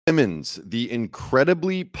Simmons, the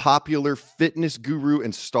incredibly popular fitness guru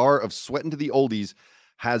and star of Sweatin' to the Oldies,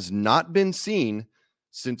 has not been seen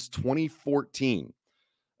since 2014.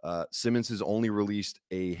 Simmons has only released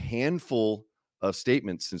a handful of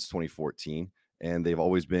statements since 2014, and they've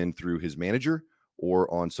always been through his manager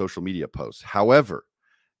or on social media posts. However,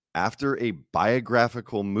 after a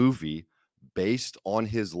biographical movie based on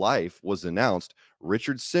his life was announced,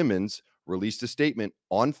 Richard Simmons released a statement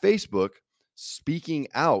on Facebook speaking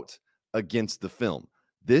out against the film.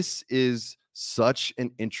 This is such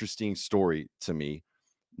an interesting story to me,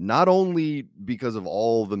 not only because of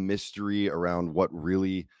all the mystery around what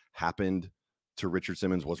really happened to Richard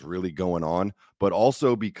Simmons, what's really going on, but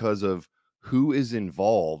also because of who is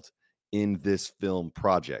involved in this film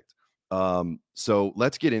project. So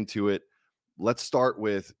let's get into it. Let's start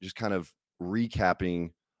with just kind of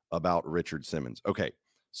recapping about Richard Simmons. Okay,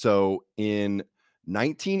 so in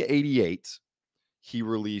 1988, he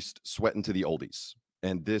released Sweatin' to the Oldies.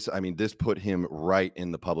 And this put him right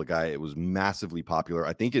in the public eye. It was massively popular.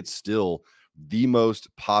 I think it's still the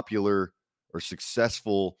most popular or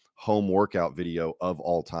successful home workout video of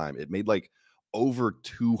all time. It made like over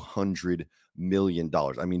 $200 million.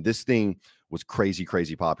 I mean, this thing was crazy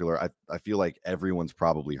popular. I feel like everyone's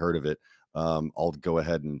probably heard of it. I'll go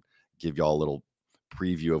ahead and give y'all a little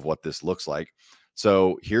preview of what this looks like.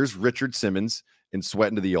 So here's Richard Simmons in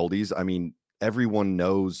Sweatin' to the Oldies. I mean, everyone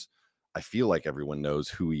knows. I feel like everyone knows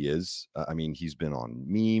who he is. I mean, he's been on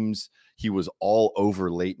memes. He was all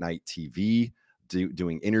over late night TV,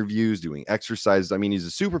 doing interviews, doing exercises. I mean, he's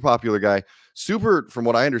a super popular guy. Super, from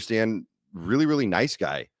what I understand, really nice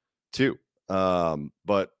guy too.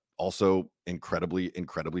 But also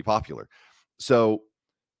incredibly popular. So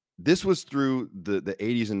this was through the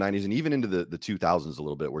 80s and 90s and even into the 2000s a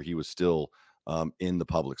little bit, where he was still in the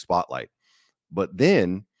public spotlight. But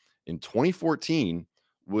then in 2014,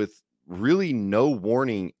 with really no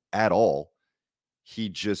warning at all, he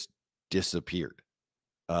just disappeared,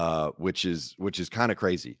 which is kind of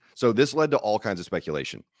crazy. So this led to all kinds of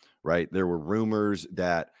speculation, right? There were rumors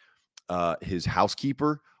that his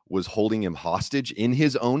housekeeper was holding him hostage in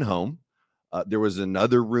his own home. There was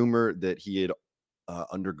another rumor that he had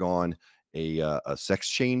undergone a sex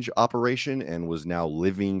change operation and was now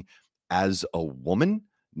living as a woman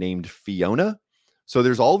named Fiona. So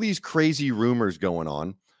there's all these crazy rumors going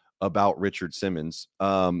on about Richard Simmons.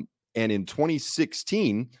 And in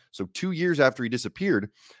 2016, so 2 years after he disappeared,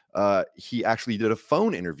 he actually did a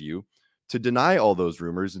phone interview to deny all those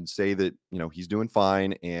rumors and say that, you know, he's doing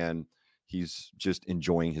fine and he's just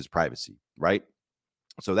enjoying his privacy, right?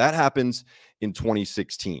 So that happens in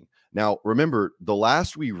 2016. Now, remember, the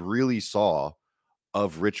last we really saw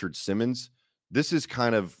of Richard Simmons, this is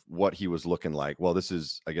kind of what he was looking like. Well, this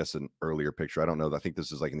is, I guess, an earlier picture. I don't know. I think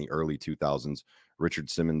this is like in the early 2000s. Richard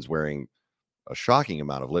Simmons wearing a shocking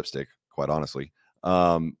amount of lipstick, quite honestly.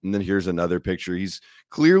 And then here's another picture. He's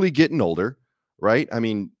clearly getting older, right? I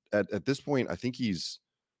mean, at this point, I think he's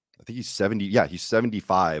 70. Yeah, he's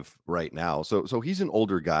 75 right now. So he's an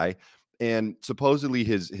older guy, and supposedly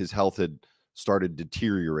his health had started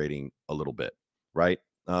deteriorating a little bit, right?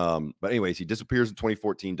 But anyways, he disappears in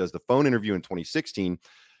 2014, does the phone interview in 2016.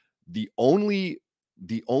 The only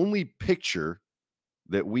picture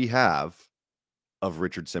that we have of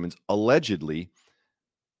Richard Simmons allegedly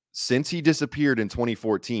since he disappeared in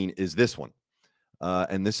 2014 is this one.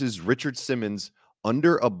 And this is Richard Simmons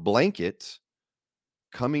under a blanket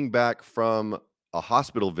coming back from a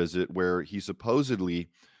hospital visit where he supposedly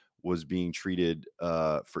was being treated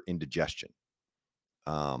for indigestion.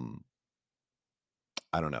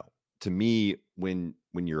 I don't know. To me, when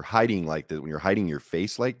you're hiding like this, when you're hiding your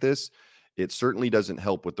face like this, it certainly doesn't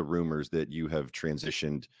help with the rumors that you have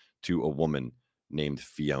transitioned to a woman named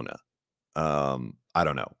Fiona. I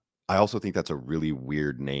don't know. I also think that's a really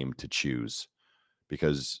weird name to choose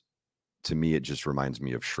because to me, it just reminds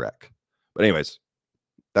me of Shrek. But anyways,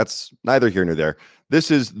 that's neither here nor there.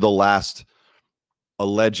 This is the last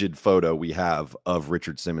alleged photo we have of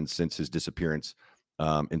Richard Simmons since his disappearance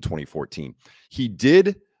in 2014. He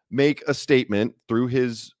did make a statement through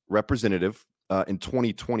his representative in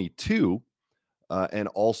 2022 and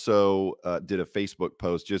also did a Facebook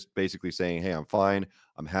post just basically saying, hey, I'm fine.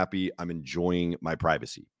 I'm happy. I'm enjoying my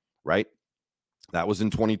privacy, right? That was in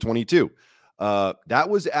 2022. That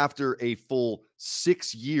was after a full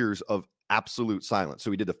 6 years of absolute silence. So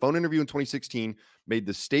he did the phone interview in 2016, made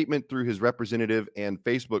the statement through his representative and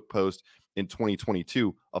Facebook post in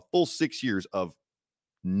 2022, a full 6 years of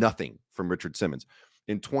nothing from Richard Simmons.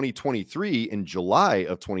 In 2023, in July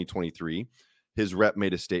of 2023, his rep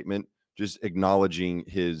made a statement just acknowledging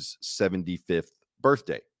his 75th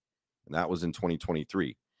birthday. And that was in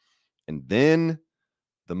 2023. And then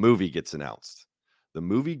the movie gets announced. The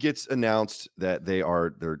movie gets announced that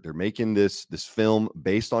they're making this film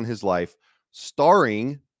based on his life,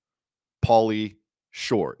 starring Pauly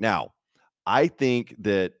Shore. Now, I think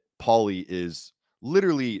that Pauly is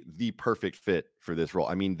literally the perfect fit for this role.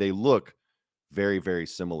 I mean, they look very, very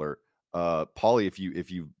similar. Pauly,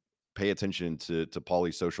 if you pay attention to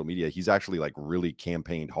Pauly's social media, he's actually like really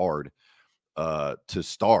campaigned hard to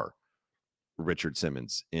star Richard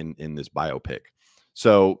Simmons in this biopic.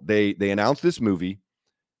 So they announced this movie,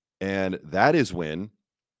 and that is when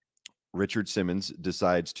Richard Simmons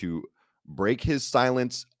decides to break his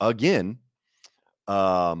silence again,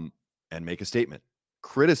 and make a statement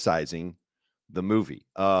criticizing the movie.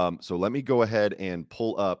 So let me go ahead and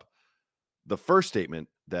pull up the first statement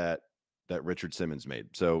that Richard Simmons made.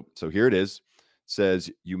 So here it is. It says,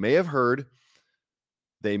 "You may have heard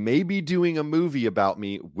they may be doing a movie about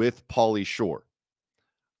me with Pauly Shore.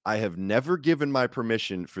 I have never given my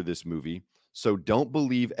permission for this movie, so don't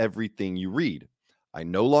believe everything you read. I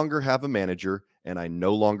no longer have a manager and I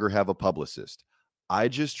no longer have a publicist. I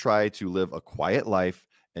just try to live a quiet life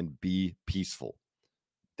and be peaceful.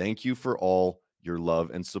 Thank you for all your love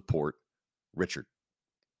and support, Richard."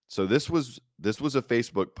 So this was a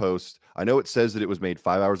Facebook post. I know it says that it was made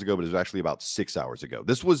 5 hours ago, but it was actually about 6 hours ago.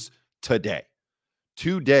 This was today.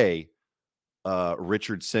 Today,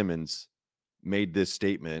 Richard Simmons made this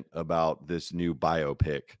statement about this new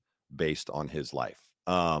biopic based on his life.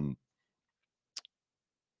 Pauly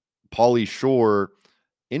Shore,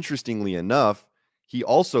 interestingly enough, he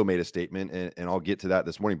also made a statement, and I'll get to that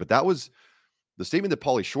this morning. But that was the statement that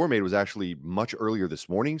Pauly Shore made was actually much earlier this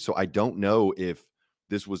morning. So I don't know if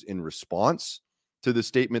this was in response to the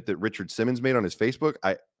statement that Richard Simmons made on his Facebook.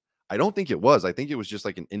 I don't think it was. I think it was just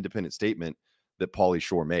like an independent statement that Pauly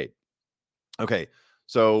Shore made. Okay,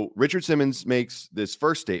 so Richard Simmons makes this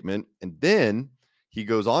first statement, and then he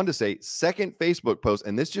goes on to say, second Facebook post,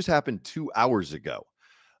 and this just happened 2 hours ago.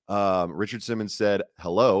 Richard Simmons said,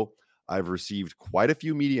 "Hello, I've received quite a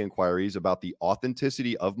few media inquiries about the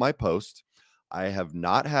authenticity of my post. I have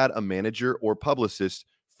not had a manager or publicist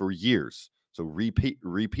for years." So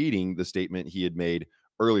repeating the statement he had made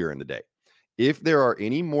earlier in the day. "If there are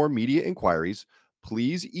any more media inquiries,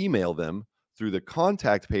 please email them through the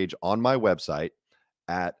contact page on my website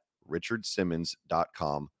at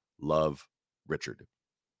richardsimmons.com. Love, Richard."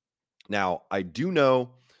 Now, I do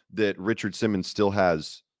know that Richard Simmons still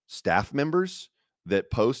has staff members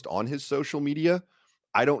that post on his social media.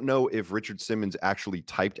 I don't know if Richard Simmons actually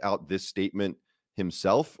typed out this statement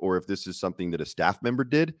himself or if this is something that a staff member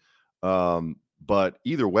did. But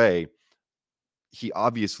either way, he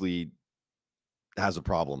obviously has a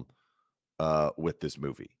problem with this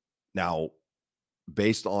movie. Now,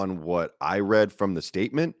 based on what I read from the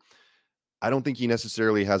statement, I don't think he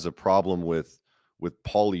necessarily has a problem with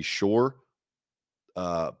Pauly Shore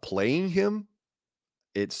playing him.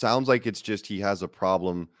 It sounds like it's just he has a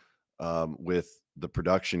problem with the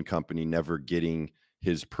production company never getting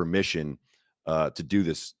his permission to do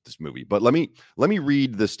this movie. But let me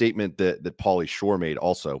read the statement that Pauly Shore made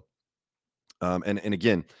also. And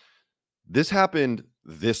again, this happened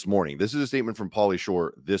this morning. This is a statement from Pauly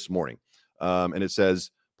Shore this morning. And it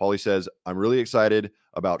says, Pauly says, "I'm really excited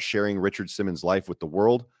about sharing Richard Simmons' life with the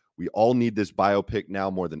world. We all need this biopic now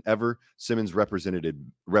more than ever. Simmons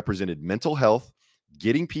represented mental health,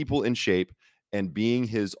 getting people in shape, and being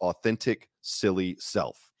his authentic, silly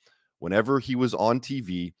self. Whenever he was on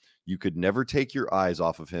TV, you could never take your eyes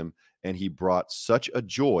off of him, and he brought such a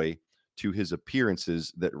joy to his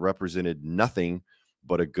appearances that represented nothing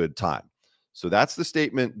but a good time." So that's the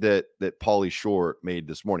statement that Pauly Shore made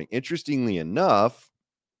this morning. Interestingly enough,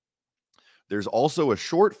 there's also a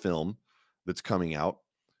short film that's coming out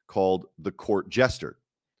called The Court Jester,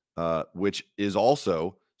 which is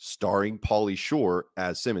also starring Pauly Shore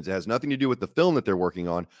as Simmons. It has nothing to do with the film that they're working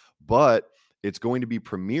on, but it's going to be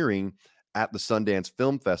premiering at the Sundance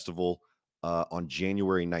Film Festival on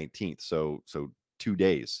January 19th. So 2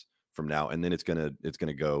 days from now, and then it's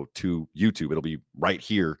gonna go to YouTube. It'll be right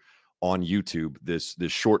here on YouTube. This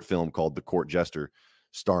short film called The Court Jester,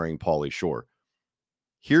 starring Pauly Shore.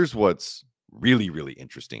 Here's what's really, really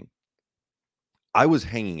interesting. I was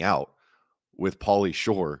hanging out with Pauly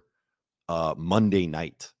Shore Monday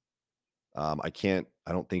night. I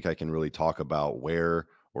don't think I can really talk about where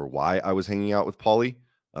or why I was hanging out with Pauly,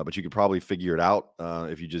 but you could probably figure it out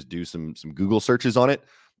if you just do some Google searches on it.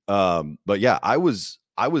 But yeah, I was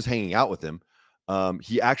hanging out with him.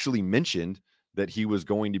 He actually mentioned that he was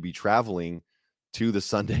going to be traveling to the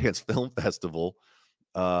Sundance Film Festival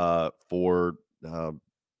for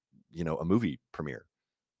a movie premiere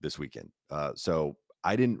this weekend. So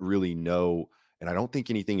I didn't really know, and I don't think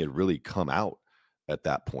anything had really come out at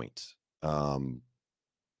that point. Um,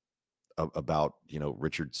 about,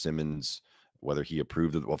 Richard Simmons, whether he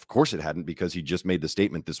approved of. Well, of course it hadn't, because he just made the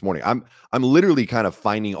statement this morning. I'm literally kind of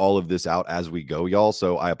finding all of this out as we go, y'all.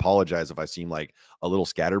 So I apologize if I seem like a little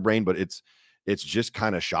scatterbrained, but it's just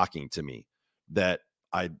kind of shocking to me that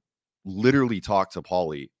I literally talked to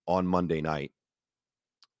Paulie on Monday night,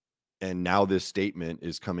 and now this statement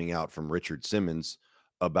is coming out from Richard Simmons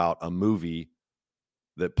about a movie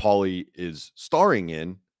that Paulie is starring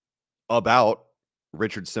in about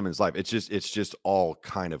Richard Simmons' life. It's just all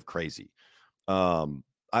kind of crazy. Um,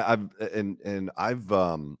 I've hung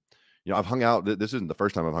out. This isn't the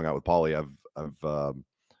first time I've hung out with Paulie.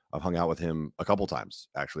 I've hung out with him a couple times.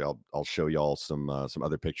 Actually, I'll show y'all some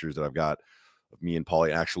other pictures that I've got of me and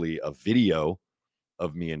Paulie. Actually, a video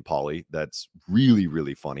of me and Paulie that's really,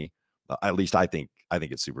 really funny. At least I think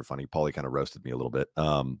it's super funny. Paulie kind of roasted me a little bit.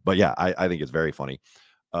 But yeah, I think it's very funny.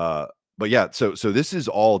 Uh, but yeah, so this is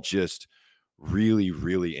all just really,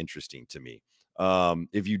 really interesting to me.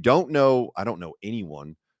 If you don't know, I don't know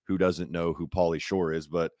anyone who doesn't know who Pauly Shore is,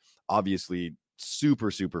 but obviously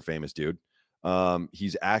super, super famous dude.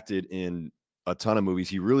 He's acted in a ton of movies.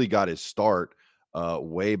 He really got his start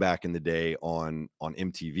way back in the day on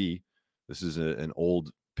MTV. This is an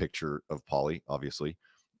old picture of Pauly, obviously.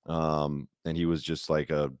 And he was just like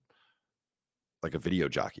a video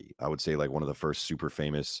jockey. I would say like one of the first super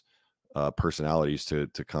famous personalities to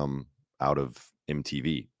come out of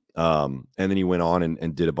MTV. And then he went on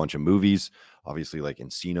and did a bunch of movies, obviously like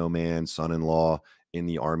Encino Man, Son-in-Law, In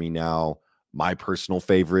the Army Now, my personal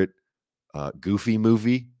favorite, Goofy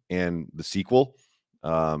movie and the sequel.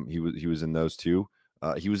 He was in those two.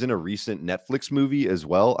 He was in a recent Netflix movie as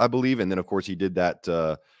well, I believe. And then of course he did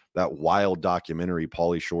that wild documentary,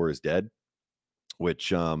 Pauly Shore is Dead,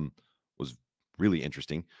 which was really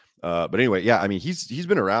interesting. But anyway, yeah, I mean, he's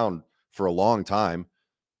been around for a long time.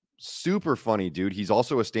 Super funny dude. He's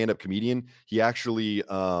also a stand-up comedian. He actually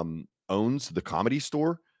owns the Comedy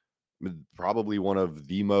Store, probably one of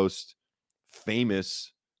the most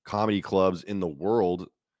famous comedy clubs in the world,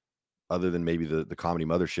 other than maybe the Comedy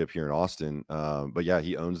Mothership here in Austin. But yeah,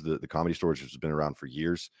 he owns the Comedy Store, which has been around for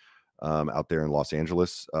years, out there in Los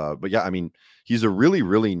Angeles. But yeah, I mean, he's a really,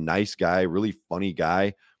 really nice guy, really funny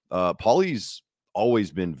guy. Paulie's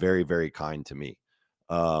always been very, very kind to me.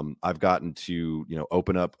 I've gotten to,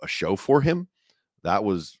 open up a show for him. That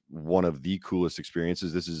was one of the coolest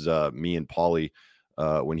experiences. This is me and Paulie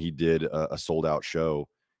when he did a sold out show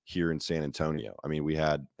here in San Antonio. I mean, we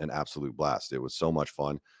had an absolute blast. It was so much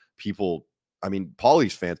fun. People, I mean,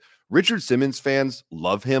 Paulie's fans, Richard Simmons fans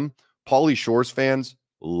love him. Pauly Shore's fans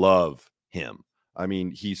love him. I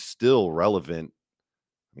mean, he's still relevant.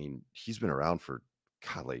 I mean, he's been around for,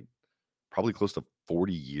 God, like probably close to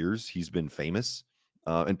 40 years. He's been famous,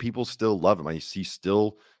 and people still love him. I mean, he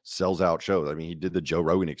still sells out shows. I mean, he did the Joe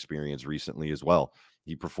Rogan Experience recently as well.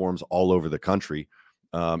 He performs all over the country,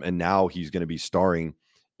 and now he's going to be starring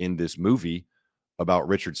in this movie about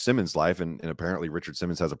Richard Simmons' life, and apparently Richard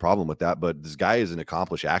Simmons has a problem with that. But this guy is an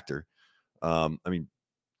accomplished actor. I mean,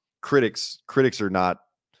 critics are not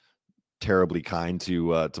terribly kind to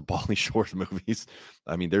Pauly Shore's movies.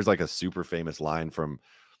 I mean, there's like a super famous line from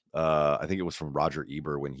I think it was from Roger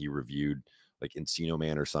Ebert when he reviewed like Encino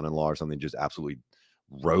Man or Son-in-Law or something, just absolutely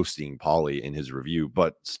roasting Pauly in his review.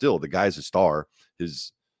 But still, the guy's a star.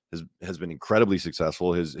 His has been incredibly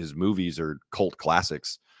successful. His movies are cult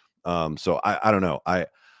classics. So I don't know. I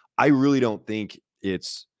really don't think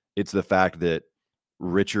it's the fact that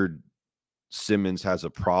Richard Simmons has a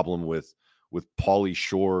problem with Pauly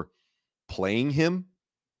Shore playing him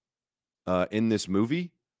in this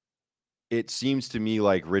movie. It seems to me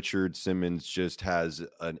like Richard Simmons just has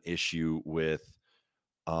an issue with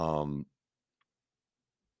um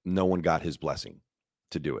no one got his blessing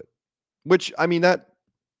to do it. Which I mean that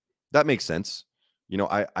makes sense.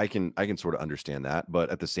 I can sort of understand that,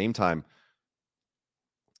 but at the same time,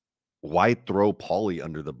 why throw Pauly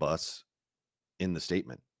under the bus in the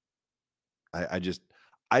statement? I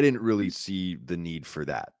didn't really see the need for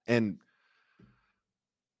that. And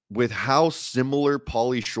with how similar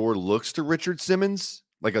Pauly Shore looks to Richard Simmons,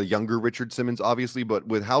 like a younger Richard Simmons, obviously, but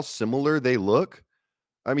with how similar they look,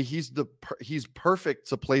 I mean, he's perfect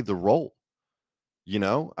to play the role.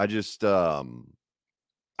 I just I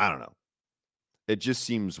don't know. It just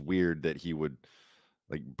seems weird that he would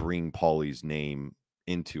like bring Pauly's name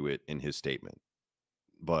into it in his statement.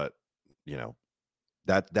 But you know,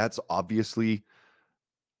 that's obviously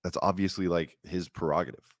like his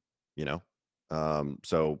prerogative, you know?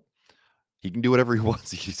 So he can do whatever he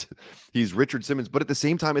wants. He's Richard Simmons, but at the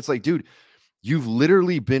same time, it's like, dude, You've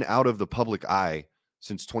literally been out of the public eye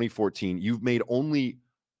since 2014. You've made only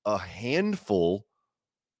a handful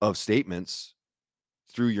of statements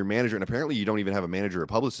through your manager, and apparently you don't even have a manager or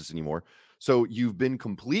publicist anymore. So you've been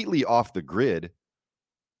completely off the grid,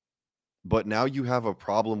 but now you have a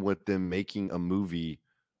problem with them making a movie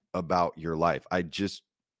about your life. I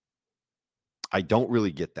don't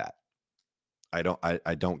really get that. I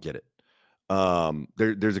don't get it.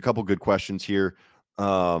 There's a couple good questions here.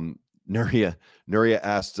 Nuria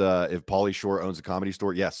asked if Pauly Shore owns a Comedy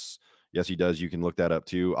Store. Yes, he does. You can look that up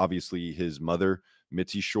too. Obviously, his mother,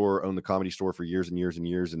 Mitzi Shore, owned the Comedy Store for years and years and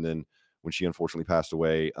years, and then when she unfortunately passed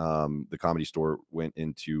away, the Comedy Store went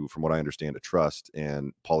into, from what I understand, a trust,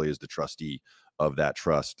 and Pauly is the trustee of that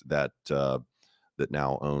trust that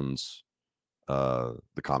now owns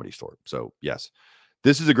the Comedy Store. So yes,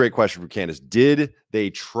 this is a great question from Candace. Did they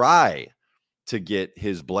try to get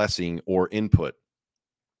his blessing or input?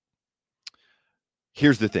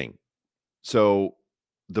 Here's the thing. So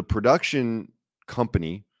the production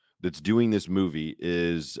company that's doing this movie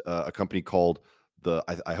is a company called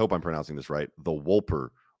I hope I'm pronouncing this right, the Wolper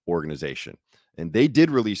Organization. And they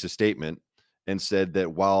did release a statement and said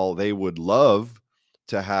that while they would love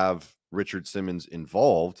to have Richard Simmons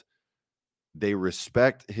involved, they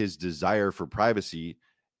respect his desire for privacy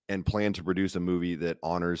and plan to produce a movie that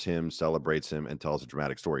honors him, celebrates him, and tells a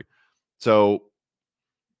dramatic story. So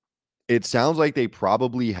it sounds like they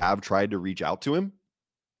probably have tried to reach out to him.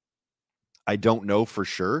 I don't know for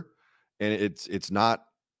sure, and it's not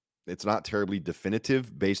terribly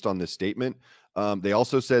definitive based on this statement. They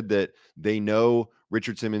also said that they know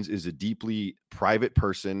Richard Simmons is a deeply private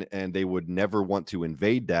person and they would never want to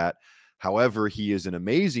invade that. However, he is an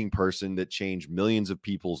amazing person that changed millions of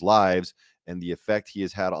people's lives, and the effect he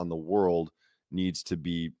has had on the world needs to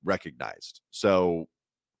be recognized. So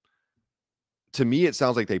to me, it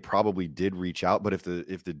sounds like they probably did reach out, but if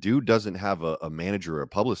the dude doesn't have a manager or a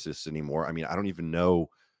publicist anymore, I mean, I don't even know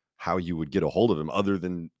how you would get a hold of him other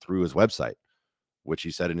than through his website, which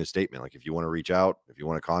he said in his statement. Like, if you want to reach out, if you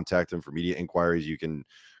want to contact him for media inquiries, you can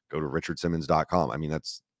go to richardsimmons.com. I mean,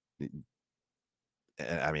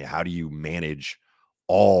 how do you manage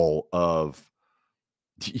all of,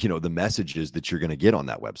 the messages that you're going to get on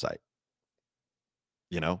that website?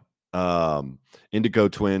 Indigo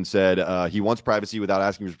Twin said he wants privacy without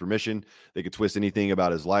asking his permission. They could twist anything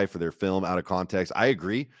about his life or their film out of context. I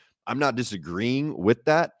agree. I'm not disagreeing with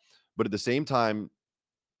that, but at the same time,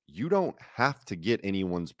 you don't have to get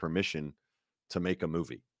anyone's permission to make a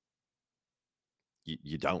movie.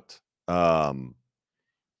 You don't.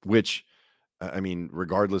 Which, I mean,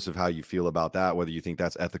 regardless of how you feel about that, whether you think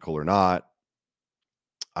that's ethical or not,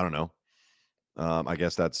 I don't know.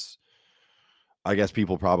 I guess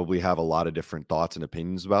people probably have a lot of different thoughts and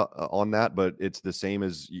opinions about on that, but it's the same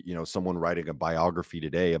as, someone writing a biography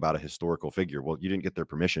today about a historical figure. Well, you didn't get their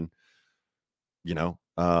permission, you know.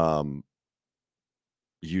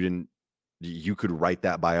 You could write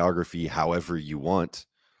that biography however you want,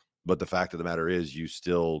 but the fact of the matter is you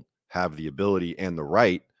still have the ability and the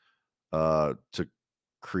right to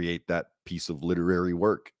create that piece of literary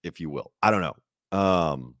work, if you will. I don't know.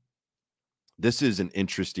 This is an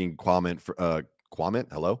interesting comment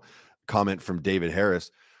comment from David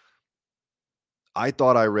Harris. I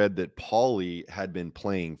thought I read that Pauly had been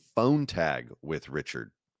playing phone tag with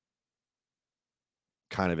Richard.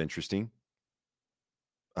 Kind of interesting.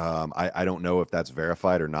 I don't know if that's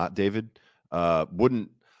verified or not, David. I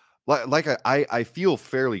feel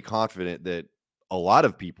fairly confident that a lot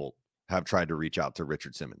of people have tried to reach out to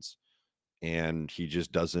Richard Simmons, and he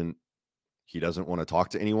just doesn't want to talk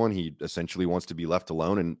to anyone. He essentially wants to be left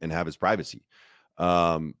alone and have his privacy.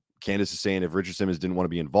 Candace is saying if Richard Simmons didn't want to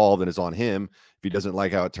be involved, then it's on him. If he doesn't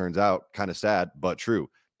like how it turns out, kind of sad, but true.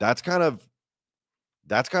 That's kind of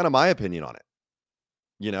my opinion on it.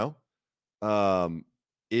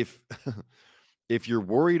 If if you're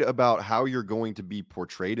worried about how you're going to be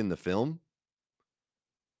portrayed in the film,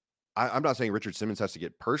 I'm not saying Richard Simmons has to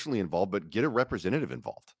get personally involved, but get a representative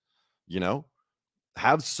involved.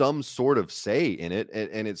 Have some sort of say in it.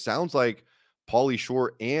 And it sounds like Pauly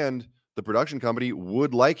Shore and the production company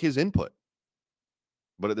would like his input.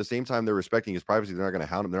 But at the same time, they're respecting his privacy. They're not going to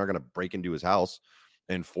hound him. They're not going to break into his house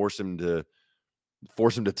and force him to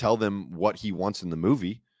tell them what he wants in the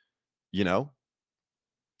movie.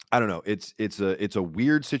 I don't know. It's a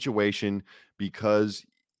weird situation because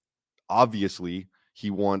obviously he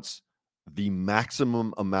wants the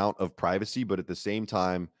maximum amount of privacy, but at the same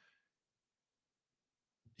time,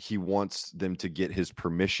 he wants them to get his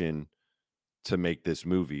permission to make this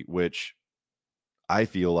movie, which I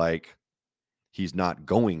feel like he's not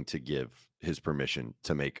going to give his permission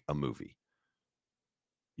to make a movie.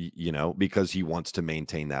 because he wants to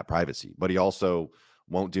maintain that privacy. But he also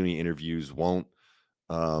won't do any interviews, won't,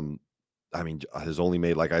 um, has only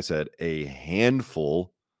made, like I said, a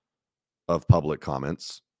handful of public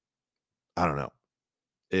comments. I don't know.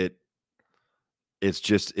 It's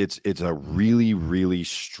just it's a really, really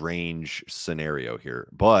strange scenario here.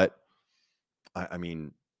 But I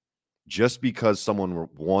mean, just because someone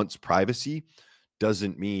wants privacy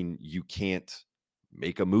doesn't mean you can't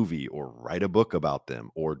make a movie or write a book about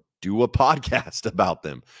them or do a podcast about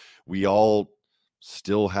them. We all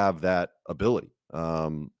still have that ability,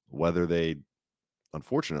 whether they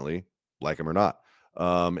unfortunately like him or not.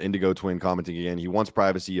 Indigo Twin commenting again. He wants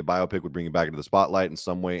privacy. A biopic would bring him back into the spotlight in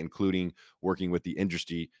some way, including working with the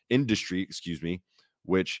industry,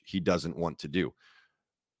 which he doesn't want to do.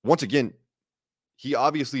 Once again, he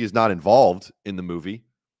obviously is not involved in the movie.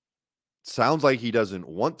 Sounds like he doesn't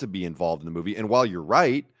want to be involved in the movie. And while you're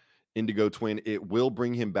right, Indigo Twin, it will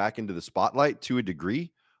bring him back into the spotlight to a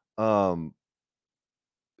degree.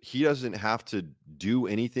 He doesn't have to do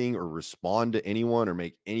anything or respond to anyone or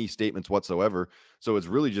make any statements whatsoever. So it's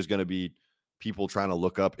really just going to be people trying to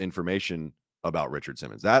look up information about Richard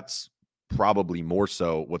Simmons. That's probably more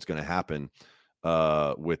so what's going to happen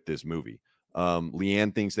with this movie.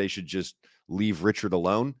 Leanne thinks they should just leave Richard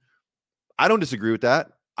alone. I don't disagree with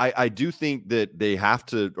that. I do think that they have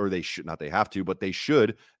to, or they should not, they have to, but they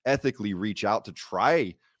should ethically reach out to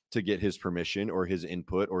try to get his permission or his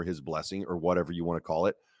input or his blessing or whatever you want to call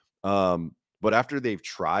it. But after they've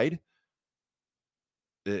tried,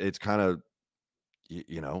 it's kind of,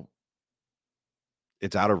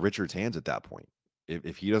 it's out of Richard's hands at that point.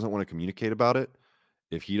 If he doesn't want to communicate about it,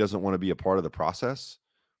 if he doesn't want to be a part of the process,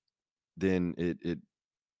 then it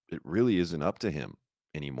really isn't up to him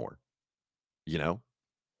anymore.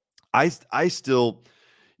 I still,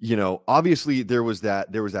 obviously there was that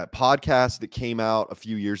podcast that came out a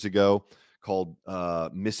few years ago called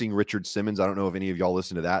Missing Richard Simmons. I don't know if any of y'all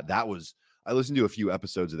listened to that. I listened to a few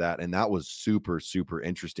episodes of that, and that was super, super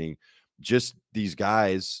interesting. Just these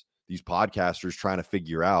guys, these podcasters trying to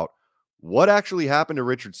figure out what actually happened to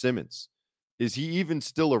Richard Simmons. Is he even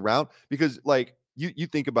still around? Because like you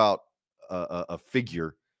think about a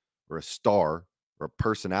figure or a star or a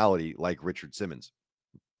personality like Richard Simmons.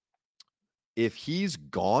 If he's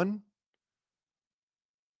gone,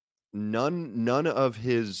 none of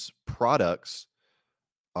his products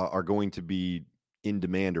are going to be in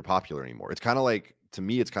demand or popular anymore. It's kind of like, to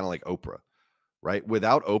me, it's kind of like Oprah, right?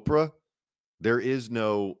 Without Oprah, there is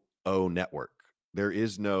no O Network. There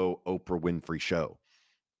is no Oprah Winfrey Show.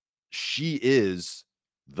 She is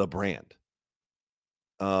the brand.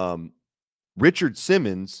 Richard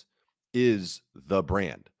Simmons is the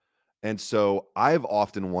brand. And so I've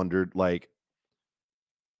often wondered, like,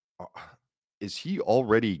 is he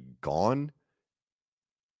already gone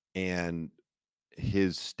and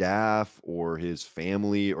his staff or his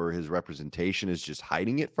family or his representation is just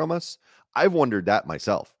hiding it from us? I've wondered that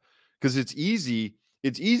myself, because it's easy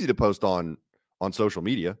to post on social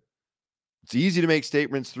media. It's easy to make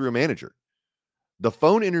statements through a manager. The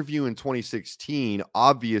phone interview in 2016,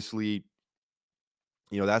 obviously,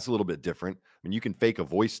 that's a little bit different. I mean, you can fake a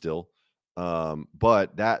voice still,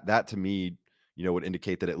 but that to me, would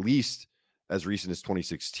indicate that at least as recent as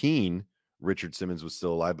 2016, Richard Simmons was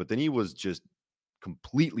still alive. But then he was just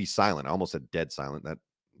completely silent. I almost said dead silent. That,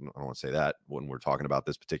 I don't want to say that when we're talking about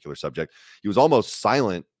this particular subject. He was almost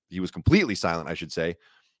silent. He was completely silent, I should say,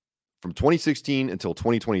 from 2016 until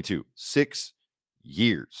 2022, 6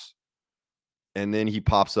 years. And then he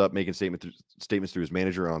pops up making statements through his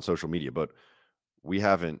manager on social media. But we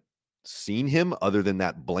haven't seen him other than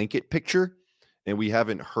that blanket picture, and we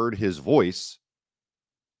haven't heard his voice.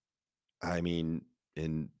 I mean,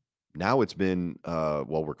 and now it's been,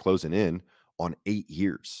 we're closing in on 8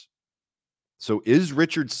 years. So is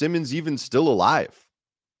Richard Simmons even still alive?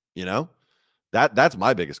 That's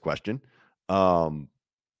my biggest question. I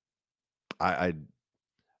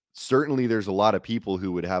certainly, there's a lot of people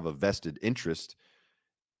who would have a vested interest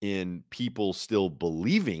in people still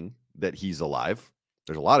believing that he's alive.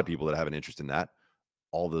 There's a lot of people that have an interest in that.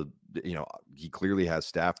 He clearly has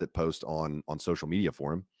staff that post on social media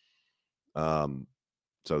for him.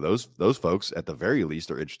 So those folks at the very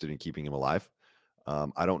least are interested in keeping him alive.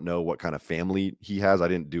 I don't know what kind of family he has. I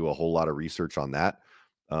didn't do a whole lot of research on that,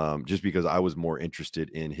 just because I was more interested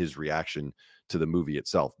in his reaction to the movie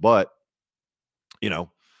itself. But,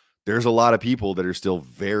 there's a lot of people that are still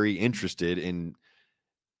very interested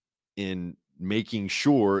in making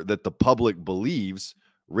sure that the public believes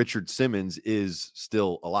Richard Simmons is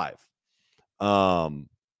still alive.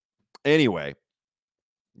 Anyway,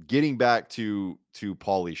 getting back to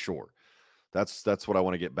Pauly Shore. That's what I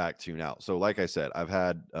want to get back to now. So like I said, I've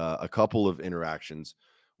had a couple of interactions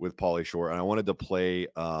with Pauly Shore, and I wanted to play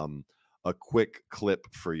a quick clip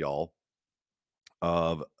for y'all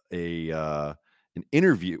of an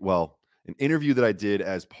interview. Well, an interview that I did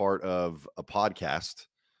as part of a podcast.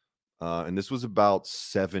 And this was about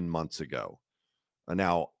 7 months ago.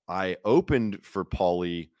 Now, I opened for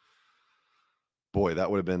Pauly. Boy, that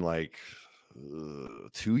would have been like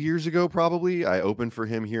 2 years ago, probably. I opened for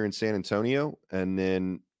him here in San Antonio, and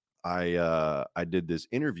then I did this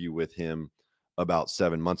interview with him about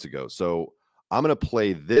 7 months ago. So I'm gonna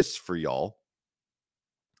play this for y'all,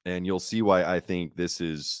 and you'll see why I think this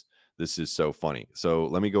is so funny. So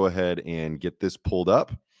let me go ahead and get this pulled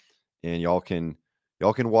up, and y'all can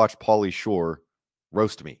watch Pauly Shore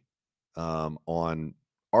roast me on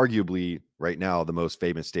arguably right now the most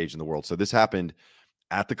famous stage in the world. So this happened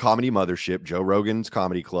at the Comedy Mothership, Joe Rogan's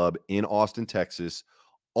comedy club in Austin, Texas,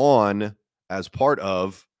 as part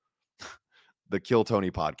of the Kill Tony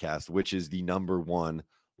podcast, which is the #1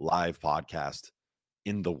 live podcast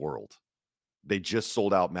in the world. They just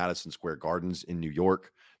sold out Madison Square Gardens in New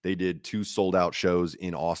York. They did 2 sold out shows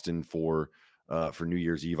in Austin for New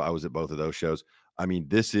Year's Eve. I was at both of those shows. I mean,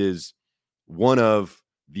 this is one of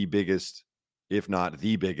the biggest, if not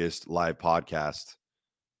the biggest, live podcast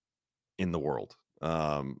in the world.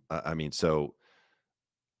 I mean, so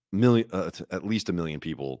at least 1 million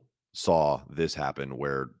people saw this happen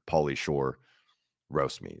where Pauly Shore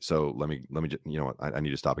roast me. So let me just, you know what, I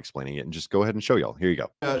need to stop explaining it and just go ahead and show y'all. Here you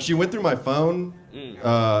go. She went through my phone,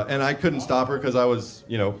 and I couldn't stop her because I was,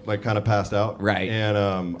 you know, like kind of passed out. Right. And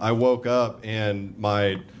I woke up and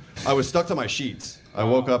I was stuck to my sheets. I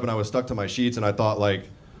woke up and I was stuck to my sheets, and I thought, like,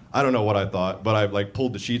 I don't know what I thought, but I like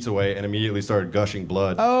pulled the sheets away and immediately started gushing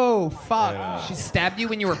blood. Oh, fuck. And, she stabbed you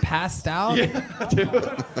when you were passed out? Yeah, dude.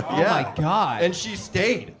 Oh, yeah. My God. And she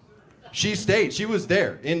stayed. She was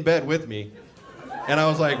there in bed with me. And I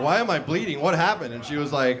was like, why am I bleeding? What happened? And she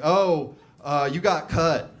was like, oh, you got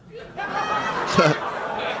cut.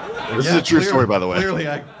 This is a true story, by the way. Clearly,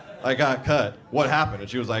 I got cut. What happened? And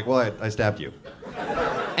she was like, well, I stabbed you.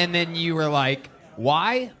 And then you were like,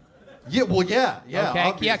 why? Yeah, well, yeah. Okay,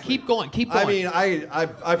 obviously. Yeah, keep going. I mean,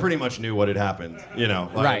 I pretty much knew what had happened, you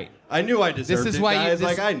know. Like, right. I knew I deserved it, guys.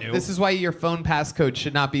 Like, I knew. This is why your phone passcode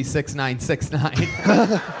should not be 6969.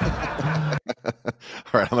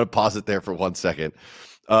 All right, I'm going to pause it there for 1 second.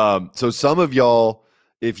 So some of y'all,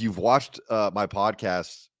 if you've watched my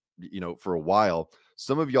podcast, you know, for a while,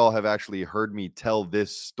 some of y'all have actually heard me tell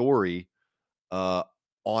this story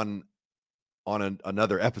on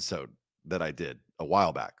another episode that I did a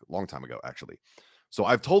while back, a long time ago, actually. So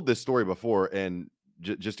I've told this story before, and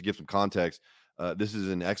just to give some context, this is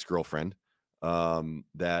an ex-girlfriend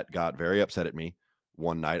that got very upset at me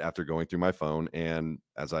one night after going through my phone. And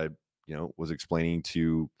as I, you know, was explaining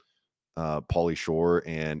to Pauly Shore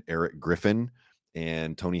and Eric Griffin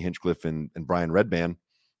and Tony Hinchcliffe and Brian Redband,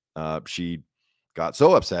 she got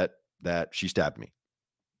so upset that she stabbed me.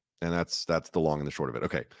 And that's the long and the short of it.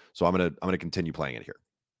 Okay, so I'm gonna continue playing it here.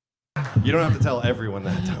 You don't have to tell everyone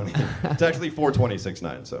that, Tony. It's actually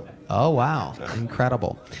 4/20/69. So. Oh wow,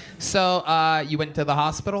 incredible. So you went to the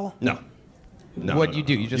hospital? No. What'd you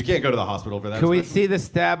do? You can't go to the hospital for that. Can we see the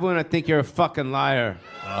stab wound? I think you're a fucking liar.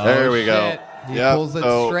 Oh, there we go. He pulls it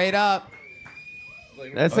straight up.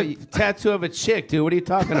 That's a tattoo of a chick, dude. What are you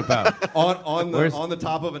talking about? on the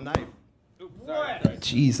top of a knife. What?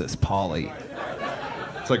 Jesus, Pauly.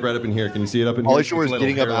 It's like right up in here. Can you see it up in here? Pauly Shore is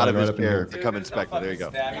getting up out of his chair to come inspect it. There you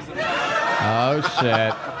go. Oh,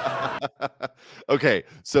 shit. Okay,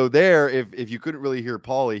 so there, if you couldn't really hear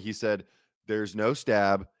Pauly, he said, there's no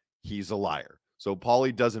stab. He's a liar. So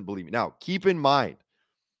Pauly doesn't believe me. Now, keep in mind,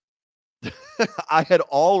 I had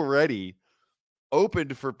already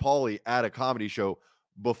opened for Pauly at a comedy show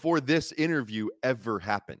before this interview ever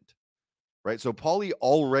happened, right? So Pauly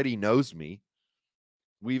already knows me.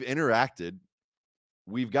 We've interacted.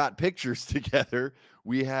 We've got pictures together.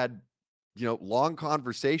 We had, you know, long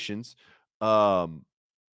conversations. So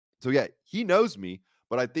yeah, he knows me,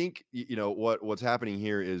 but I think, you know, what's happening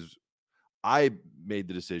here is I made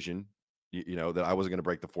the decision, you know, that I wasn't going to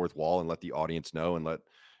break the fourth wall and let the audience know and let,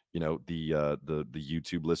 you know, the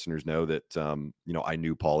YouTube listeners know that, you know, I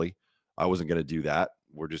knew Pauly. I wasn't going to do that.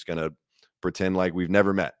 We're just going to pretend like we've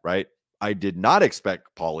never met, right? I did not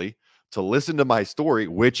expect Pauly to listen to my story,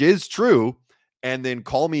 which is true, and then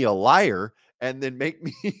call me a liar and then make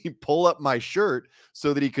me pull up my shirt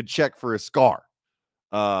so that he could check for a scar.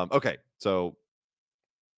 Okay, so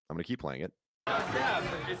I'm going to keep playing it.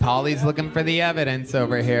 Pauly's looking for the evidence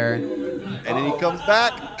over here. And then he comes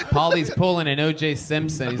back. Paulie's pulling an O.J.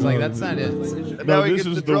 Simpson. He's like, that's not it. And No, now he this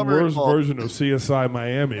gets is the drummer worst involved. version of CSI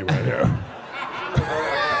Miami right here.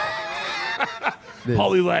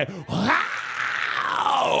 Paulie like, wow!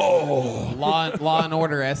 Law and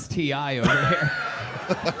Order STI over here.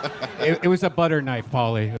 It was a butter knife,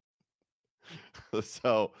 Paulie.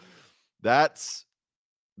 So that's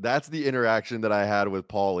the interaction that I had with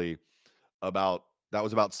Paulie that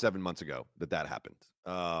was about 7 months ago that happened.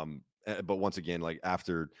 But once again, like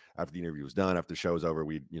after the interview was done, after the show was over,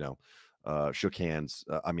 we, shook hands.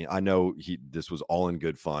 I mean, I know this was all in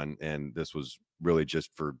good fun, and this was really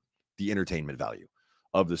just for the entertainment value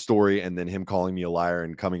of the story, and then him calling me a liar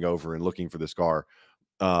and coming over and looking for the scar.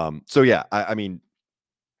 So yeah, I mean,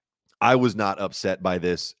 I was not upset by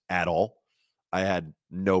this at all. I had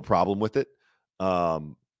no problem with it.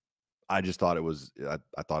 I just thought it was I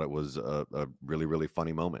thought it was a really, really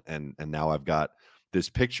funny moment. And now I've got this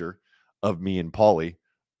picture of me and Paulie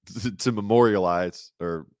to memorialize,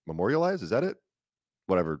 is that it?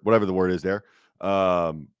 Whatever the word is there.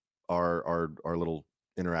 Our little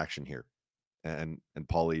interaction here. And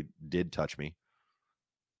Paulie did touch me.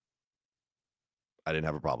 I didn't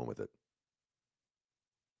have a problem with it.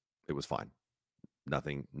 It was fine.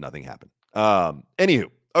 Nothing happened.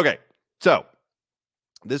 Anywho, okay. So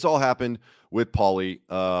this all happened with Paulie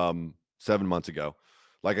 7 months ago.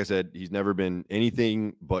 Like I said, he's never been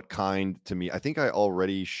anything but kind to me. I think I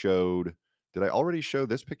already showed. Did I already show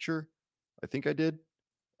this picture? I think I did.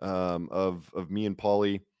 Of me and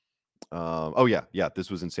Paulie. Oh yeah.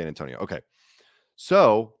 This was in San Antonio. Okay.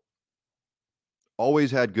 So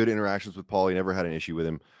always had good interactions with Paulie. Never had an issue with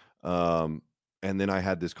him. And then I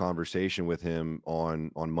had this conversation with him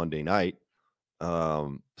on Monday night.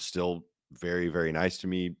 Still very, very nice to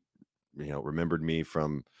me. Remembered me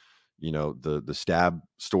from the stab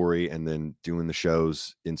story, and then doing the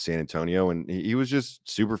shows in San Antonio, and he was just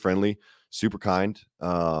super friendly, super kind.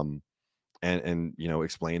 And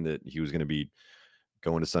explained that he was going to be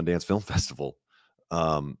going to Sundance Film Festival.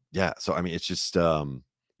 Yeah, so I mean, it's just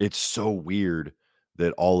it's so weird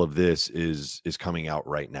that all of this is coming out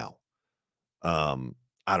right now. I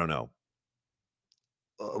don't know.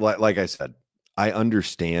 Like I said, I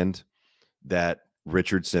understand that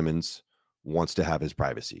Richard Simmons wants to have his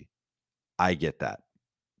privacy. I get that.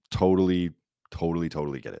 Totally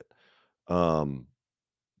get it. But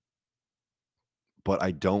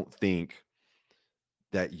I don't think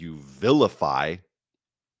that you vilify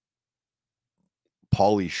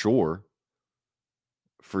Pauly Shore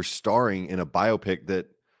for starring in a biopic that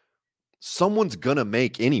someone's gonna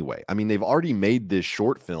make anyway. I mean, they've already made this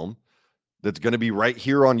short film that's gonna be right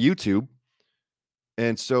here on YouTube.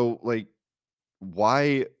 And so, like,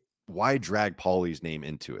 why drag Pauly's name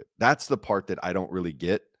into it? That's the part that I don't really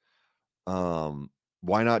get.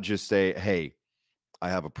 Why not just say, hey, I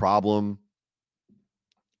have a problem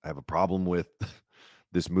with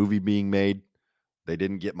this movie being made. They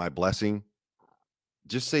didn't get my blessing.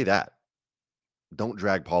 Just say that. Don't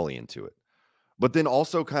drag Pauly into it. But then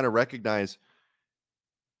also kind of recognize,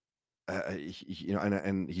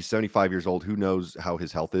 and he's 75 years old. Who knows how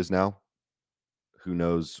his health is now? Who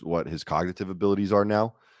knows what his cognitive abilities are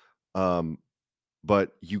now?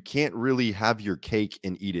 But you can't really have your cake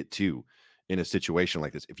and eat it too in a situation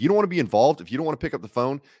like this. If you don't want to be involved, if you don't want to pick up the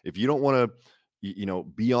phone, if you don't want to,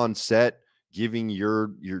 be on set giving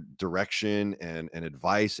your direction and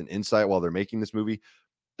advice and insight while they're making this movie,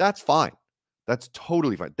 that's fine. That's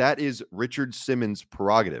totally fine. That is Richard Simmons'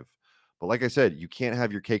 prerogative. But like I said, you can't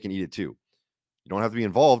have your cake and eat it too. You don't have to be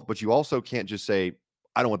involved, but you also can't just say,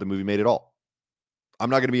 I don't want the movie made at all.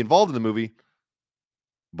 I'm not going to be involved in the movie,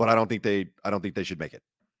 but I don't think they should make it.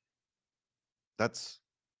 That's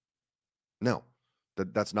not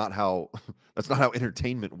how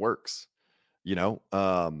entertainment works,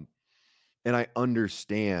 and I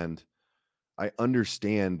understand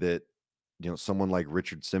that someone like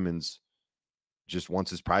Richard Simmons just wants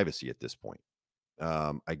his privacy at this point.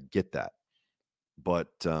 I get that, but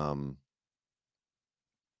I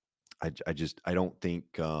don't think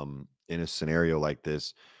in a scenario like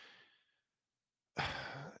this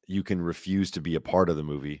you can refuse to be a part of the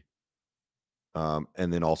movie,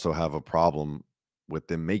 and then also have a problem with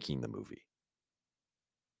them making the movie.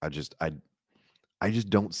 I just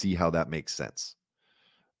don't see how that makes sense.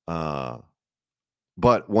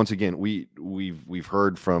 But once again, we've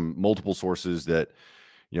heard from multiple sources that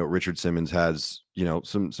Richard Simmons has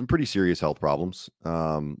some pretty serious health problems.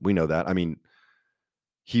 We know that. I mean,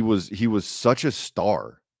 he was such a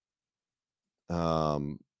star,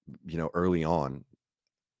 early on,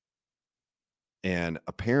 and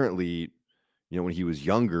apparently, when he was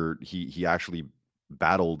younger, he actually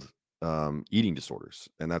battled eating disorders,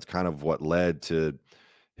 and that's kind of what led to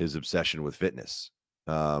his obsession with fitness.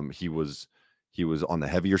 He was on the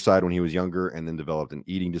heavier side when he was younger, and then developed an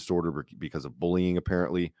eating disorder because of bullying,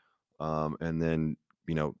 apparently, and then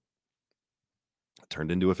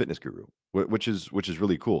turned into a fitness guru, which is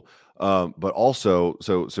really cool. But also,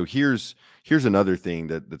 so here's another thing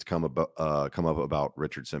that's come up about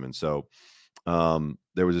Richard Simmons. So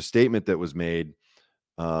there was a statement that was made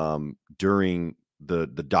during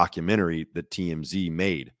the documentary that TMZ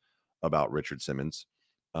made about Richard Simmons,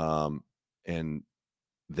 and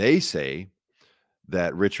they say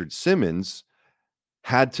that Richard Simmons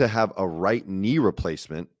had to have a right knee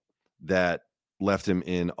replacement that left him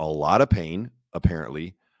in a lot of pain,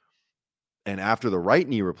 apparently. And after the right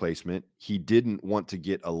knee replacement, he didn't want to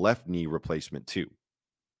get a left knee replacement too,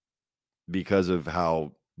 because of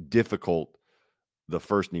how difficult the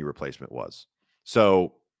first knee replacement was.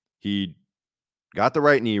 So he got the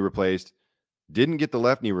right knee replaced, didn't get the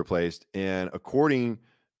left knee replaced. And according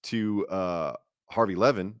to Harvey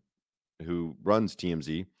Levin, who runs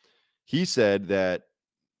TMZ, he said that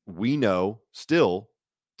we know still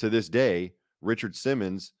to this day, Richard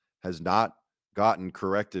Simmons has not gotten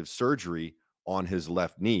corrective surgery on his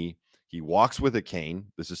left knee. He walks with a cane.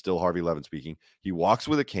 This is still Harvey Levin speaking. He walks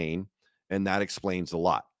with a cane, and that explains a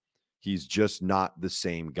lot. He's just not the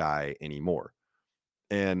same guy anymore.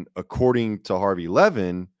 And according to Harvey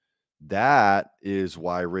Levin, that is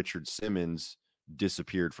why Richard Simmons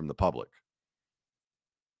disappeared from the public.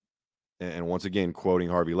 And once again, quoting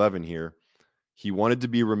Harvey Levin here, he wanted to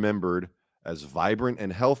be remembered as vibrant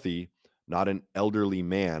and healthy, not an elderly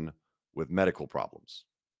man with medical problems.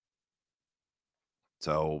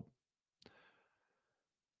 So,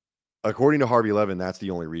 according to Harvey Levin, that's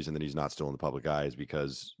the only reason that he's not still in the public eye, is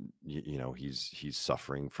because he's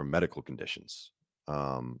suffering from medical conditions.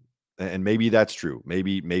 And maybe that's true.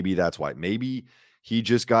 Maybe that's why. Maybe he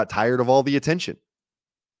just got tired of all the attention.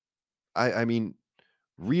 I mean,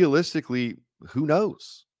 realistically, who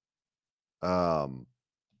knows?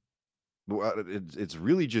 It's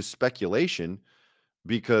really just speculation,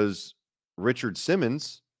 because Richard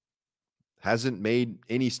Simmons hasn't made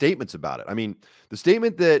any statements about it. I mean, the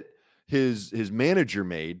statement that his manager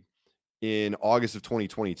made in August of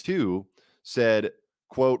 2022 said,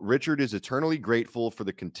 quote, "Richard is eternally grateful for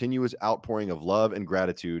the continuous outpouring of love and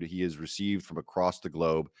gratitude he has received from across the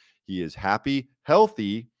globe. He is happy,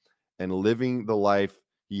 healthy, and living the life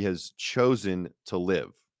he has chosen to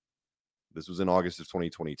live." This was in August of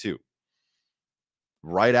 2022.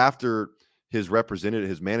 Right after his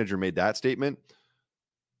manager made that statement,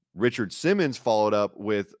 Richard Simmons followed up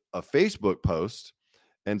with a Facebook post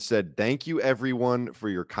and said, "Thank you, everyone, for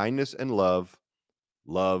your kindness and love.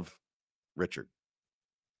 Love, Richard."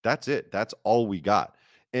 That's it. That's all we got.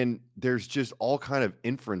 And there's just all kind of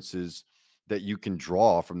inferences that you can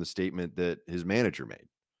draw from the statement that his manager made.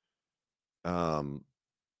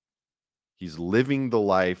 He's living the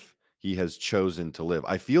life he has chosen to live.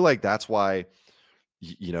 I feel like that's why,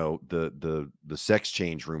 the sex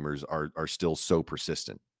change rumors are still so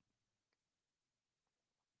persistent,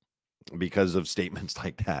 because of statements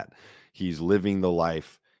like that. He's living the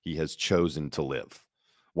life he has chosen to live.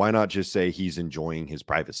 Why not just say he's enjoying his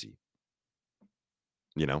privacy?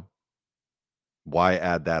 Why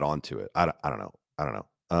add that onto it? I don't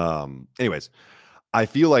know. Anyways, I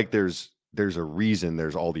feel like there's a reason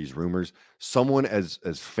there's all these rumors. Someone as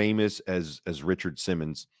famous as Richard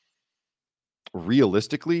Simmons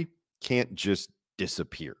realistically can't just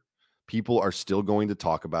disappear. People are still going to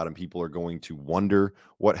talk about him. People are going to wonder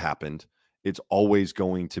what happened. It's always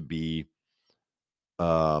going to be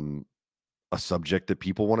a subject that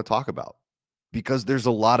people want to talk about, because there's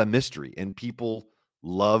a lot of mystery, and people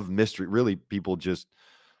love mystery. Really, people just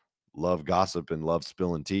love gossip and love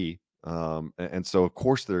spilling tea. And so of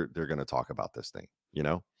course they're going to talk about this thing,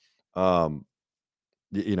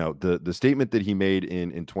 the statement that he made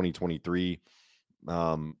in 2023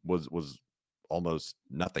 was almost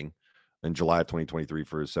nothing in July of 2023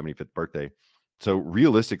 for his 75th birthday. So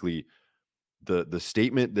realistically, the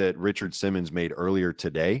statement that Richard Simmons made earlier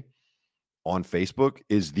today on Facebook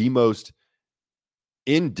is the most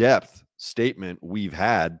in-depth statement we've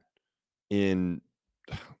had since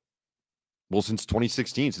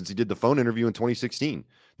 2016, since he did the phone interview in 2016.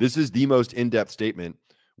 This is the most in-depth statement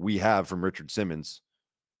we have from Richard Simmons,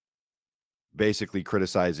 basically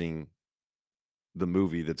criticizing the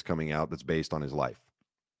movie that's coming out that's based on his life.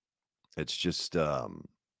 It's just,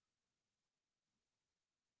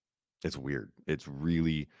 it's weird. It's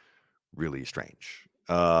really, really strange.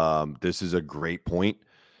 This is a great point.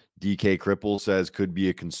 DK Cripple says could be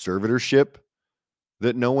a conservatorship.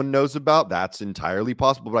 that no one knows about. That's entirely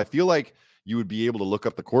possible. But I feel like you would be able to look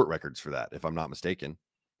up the court records for that, if I'm not mistaken.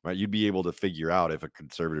 Right? You'd be able to figure out if a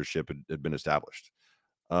conservatorship had been established.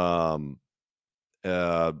 Leanne,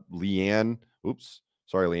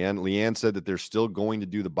 Leanne said that they're still going to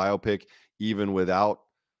do the biopic even without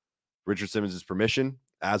Richard Simmons' permission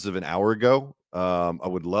as of an hour ago. I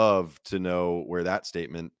would love to know where that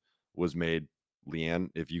statement was made, Leanne.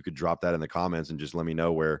 If you could drop that in the comments and just let me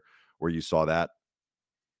know where you saw that.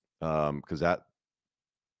 Because that,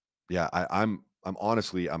 yeah, I'm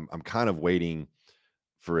honestly, I'm kind of waiting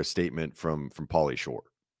for a statement from Pauly Shore.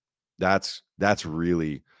 That's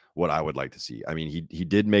really what I would like to see. I mean, he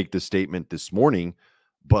did make the statement this morning,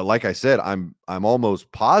 but like I said, I'm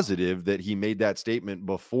almost positive that he made that statement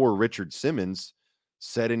before Richard Simmons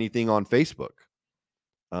said anything on Facebook.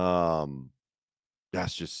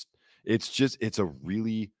 It's a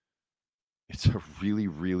really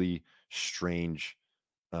really strange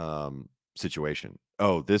situation.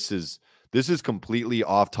 Oh, this is completely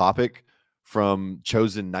off topic from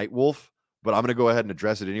Chosen Nightwolf, but I'm going to go ahead and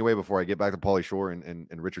address it anyway before I get back to Pauly Shore and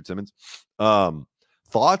Richard Simmons.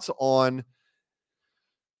 Thoughts on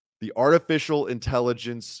the artificial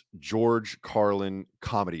intelligence George Carlin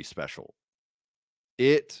comedy special?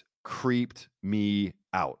 It creeped me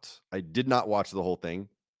out. I did not watch the whole thing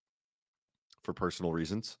for personal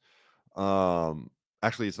reasons.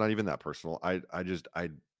 Actually, it's not even that personal. I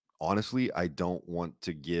honestly, I don't want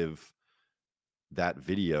to give that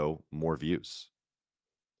video more views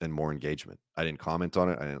and more engagement. I didn't comment on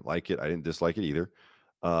it. I didn't like it. I didn't dislike it either.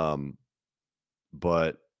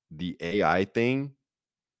 But the AI thing,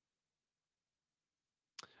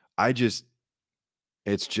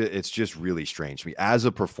 it's just really strange to me as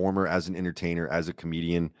a performer, as an entertainer, as a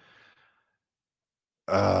comedian.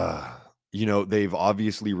 They've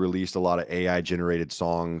obviously released a lot of AI generated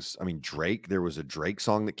songs. I mean, Drake, there was a Drake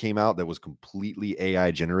song that came out that was completely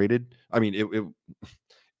AI generated. I mean,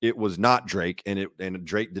 it was not Drake, and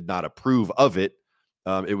Drake did not approve of it.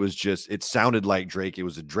 It sounded like Drake. It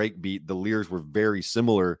was a Drake beat. The lyrics were very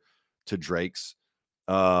similar to Drake's.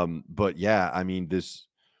 But yeah, I mean,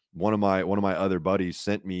 one of my other buddies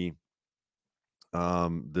sent me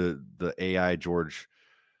the AI George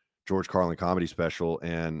Carlin comedy special,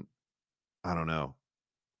 and I don't know.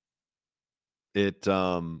 It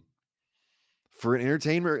for an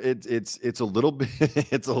entertainer, it's a little bit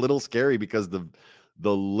it's a little scary because the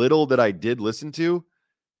little that I did listen to,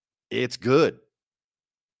 it's good.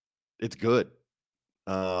 It's good.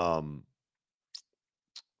 So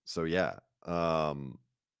yeah.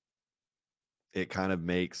 It kind of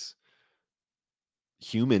makes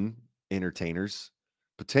human entertainers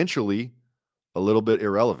potentially a little bit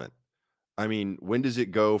irrelevant. I mean, when does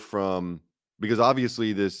it go from, because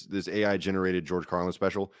obviously this AI generated George Carlin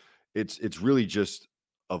special, it's really just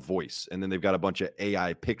a voice, and then they've got a bunch of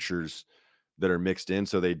AI pictures that are mixed in.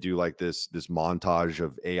 So they do like this montage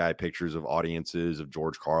of AI pictures of audiences of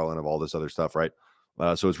George Carlin, of all this other stuff, right?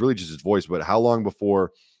 So it's really just his voice. But how long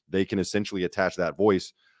before they can essentially attach that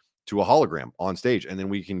voice to a hologram on stage, and then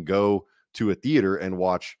we can go to a theater and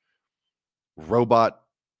watch robot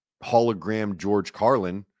hologram George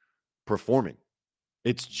Carlin performing?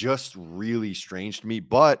 It's just really strange to me,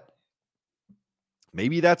 but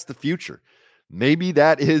maybe that's the future. Maybe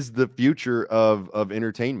that is the future of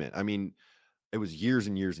entertainment. I mean, it was years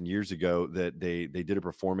and years and years ago that they did a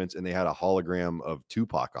performance and they had a hologram of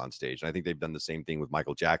Tupac on stage. And I think they've done the same thing with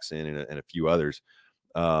Michael Jackson and a few others.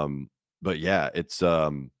 But yeah, it's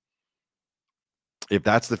if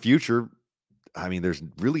that's the future, I mean, there's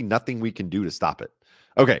really nothing we can do to stop it.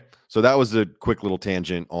 Okay, so that was a quick little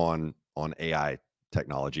tangent on AI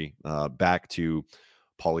technology. Back to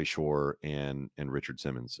Pauly Shore and Richard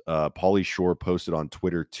Simmons. Pauly Shore posted on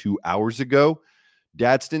Twitter 2 hours ago.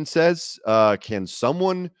 Dadston says, can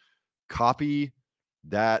someone copy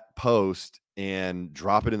that post and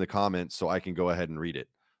drop it in the comments so I can go ahead and read it?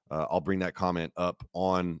 I'll bring that comment up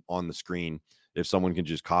on the screen. If someone can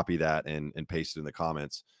just copy that and paste it in the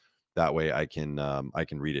comments, that way I can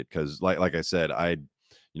read it. Because like I said,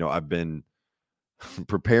 I've been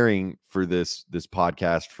preparing for this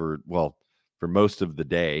podcast for most of the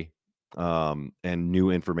day, and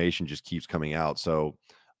new information just keeps coming out. So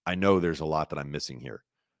I know there's a lot that I'm missing here,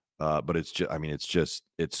 but it's just,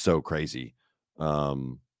 it's so crazy.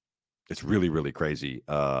 It's really, really crazy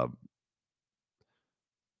that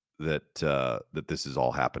this is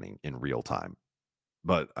all happening in real time.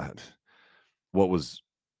 But what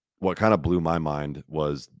kind of blew my mind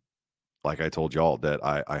was, like I told y'all, that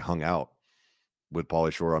I hung out with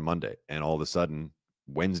Pauly Shore on Monday, and all of a sudden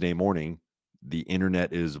Wednesday morning, the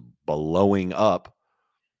internet is blowing up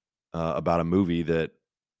about a movie that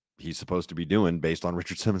he's supposed to be doing based on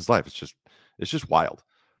Richard Simmons' life. It's just wild.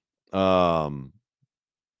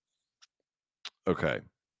 Okay.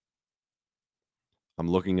 I'm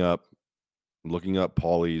looking up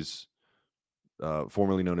Paulie's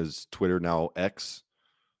formerly known as Twitter, now X.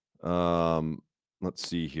 Let's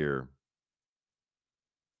see here.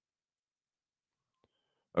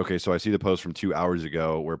 Okay, so I see the post from 2 hours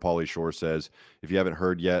ago where Pauly Shore says, if you haven't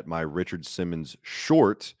heard yet, my Richard Simmons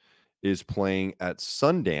short is playing at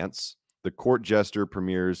Sundance. The Court Jester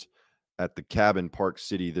premieres at the Cabin Park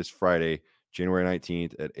City this Friday, January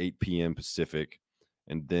 19th at 8 p.m. Pacific.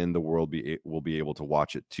 And then the world will be able to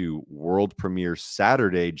watch it too. World premiere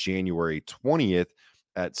Saturday, January 20th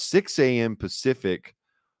at 6 a.m. Pacific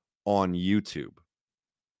on YouTube,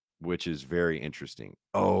 which is very interesting.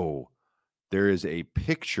 Oh, there is a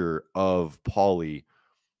picture of Pauly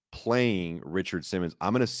playing Richard Simmons.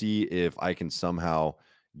 I'm going to see if I can somehow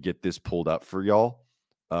get this pulled up for y'all,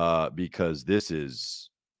 because this is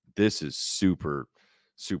super,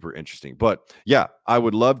 super interesting. But yeah, I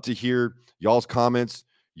would love to hear y'all's comments,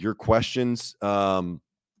 your questions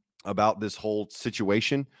about this whole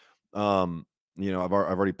situation. I've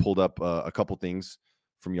already pulled up a couple things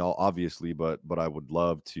from y'all, obviously, but I would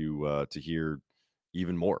love to hear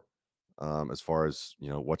even more. As far as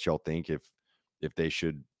what y'all think, if they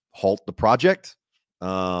should halt the project,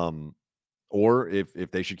 or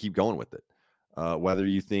if they should keep going with it, whether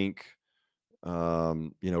you think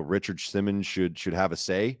Richard Simmons should have a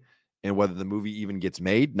say, and whether the movie even gets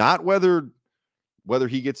made, not whether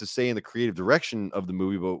he gets a say in the creative direction of the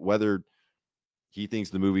movie, but whether he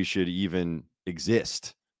thinks the movie should even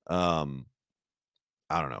exist. I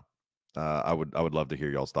don't know. I would love to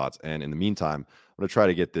hear y'all's thoughts. And in the meantime, I'm going to try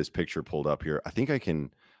to get this picture pulled up here. I think I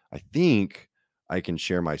can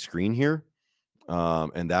share my screen here.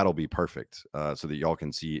 And that'll be perfect. So that y'all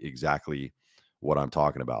can see exactly what I'm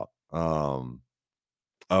talking about.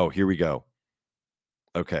 Oh, here we go.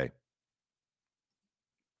 Okay.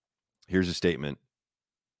 Here's a statement.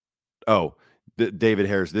 Oh, David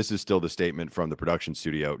Harris, this is still the statement from the production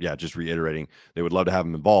studio. Yeah, just reiterating, they would love to have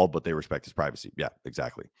him involved, but they respect his privacy. Yeah,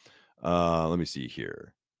 exactly. Let me see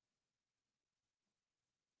here.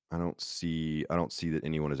 I don't see that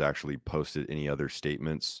anyone has actually posted any other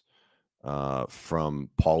statements from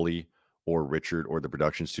Pauly or Richard or the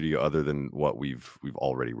production studio other than what we've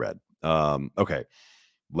already read. Okay,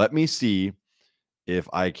 let me see if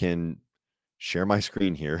I can share my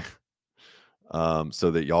screen here,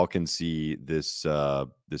 so that y'all can see this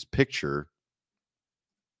this picture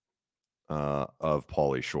of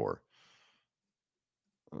Pauly Shore.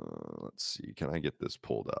 Let's see, can I get this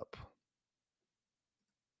pulled up?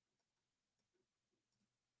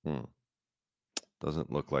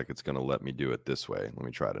 Doesn't look like it's going to let me do it this way. Let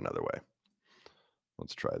me try it another way.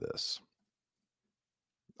 Let's try this.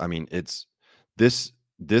 I mean, it's this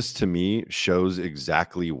to me shows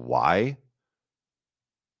exactly why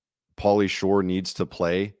Pauly Shore needs to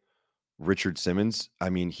play Richard Simmons. I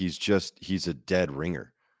mean, he's a dead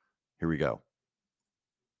ringer. Here we go.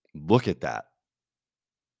 Look at that.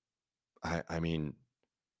 I mean,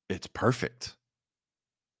 it's perfect.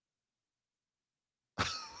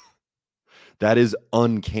 That is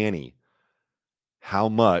uncanny how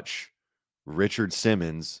much Richard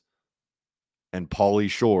Simmons and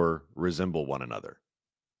Pauly Shore resemble one another.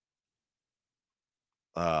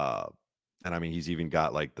 And I mean, he's even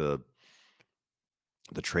got like the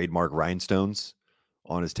trademark rhinestones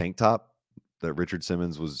on his tank top that Richard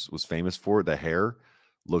Simmons was famous for. The hair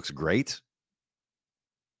looks great.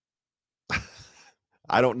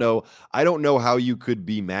 I don't know how you could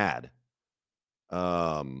be mad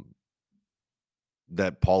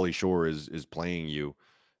that Pauly Shore is playing you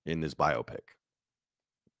in this biopic.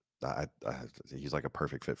 He's like a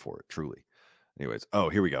perfect fit for it, truly. Anyways, oh,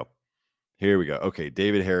 here we go. Okay,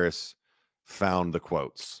 David Harris found the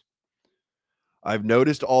quotes. I've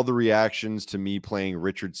noticed all the reactions to me playing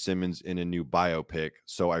Richard Simmons in a new biopic,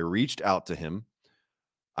 so I reached out to him.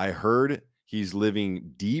 I heard he's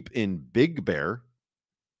living deep in Big Bear.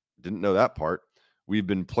 Didn't know that part. We've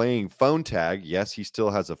been playing phone tag. Yes, he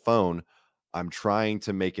still has a phone. I'm trying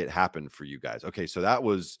to make it happen for you guys. Okay, so that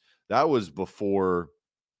was before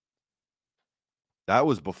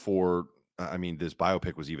I mean, this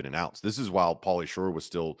biopic was even announced. This is while Pauly Shore was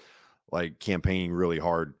still like campaigning really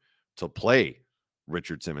hard to play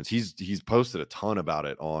Richard Simmons. He's posted a ton about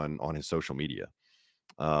it on his social media.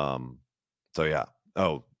 So yeah.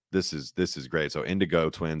 Oh, this is great. So Indigo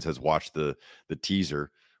Twins has watched the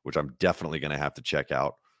teaser, which I'm definitely going to have to check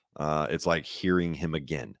out. It's like hearing him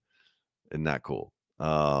again. Isn't that cool?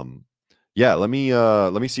 Yeah, let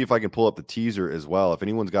me see if I can pull up the teaser as well. If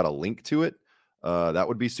anyone's got a link to it, that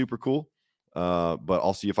would be super cool. But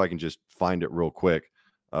I'll see if I can just find it real quick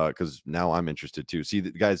because now I'm interested too. See,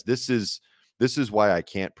 guys, this is why I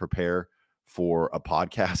can't prepare for a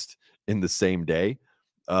podcast in the same day,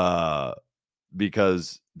 uh,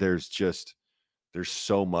 because there's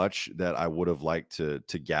so much that I would have liked to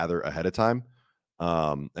gather ahead of time,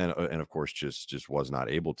 and of course just was not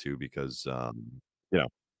able to because you know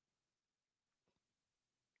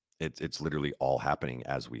it's literally all happening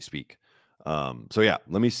as we speak. So yeah,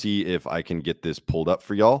 let me see if I can get this pulled up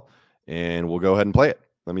for y'all, and we'll go ahead and play it.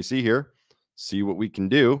 Let me see here, see what we can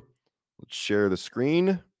do. Let's share the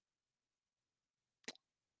screen.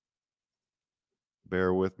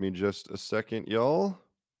 Bear with me just a second, y'all.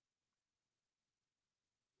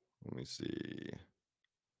 Let me see.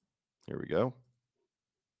 Here we go.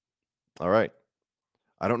 All right.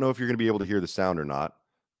 I don't know if you're going to be able to hear the sound or not,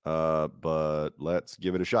 but let's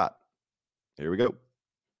give it a shot. Here we go.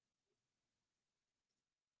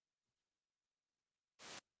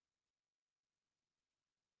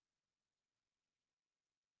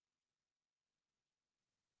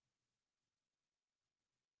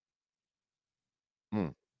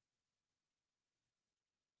 Hmm,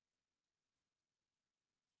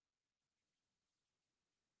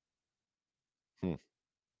 hmm.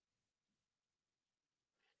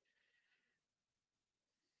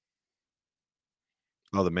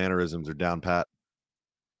 Oh, the mannerisms are down pat.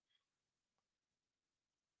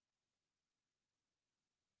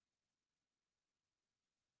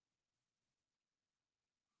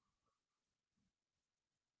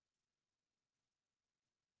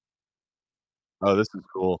 Oh, this is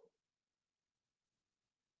cool.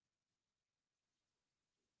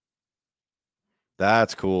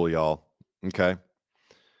 That's cool, y'all. Okay.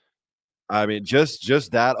 I mean,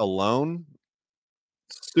 just that alone,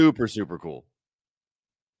 super, super cool.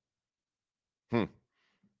 Hmm.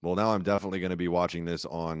 Well, now I'm definitely gonna be watching this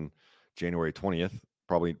on January 20th.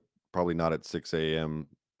 Probably not at 6 a.m.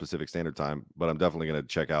 Pacific Standard Time, but I'm definitely gonna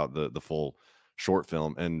check out the full short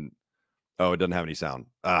film. And oh, it doesn't have any sound.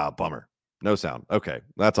 Ah, bummer. No sound. Okay,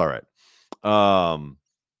 that's all right. Um,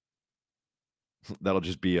 that'll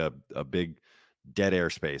just be a big dead air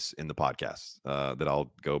space in the podcast that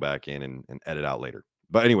I'll go back in and edit out later.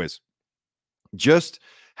 But anyways, just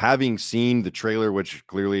having seen the trailer, which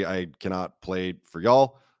clearly I cannot play for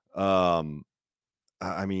y'all. Um,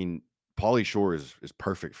 I mean, Pauly Shore is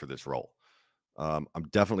perfect for this role. I'm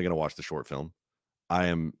definitely going to watch the short film.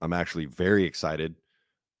 I'm actually very excited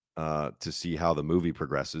to see how the movie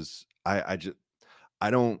progresses. I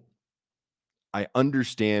don't I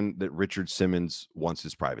understand that Richard Simmons wants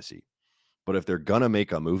his privacy, but if they're gonna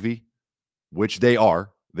make a movie, which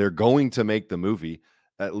they're going to make the movie.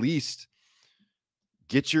 At least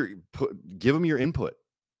give them your input.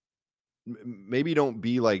 Maybe don't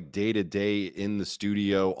be like day to day in the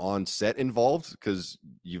studio on set involved because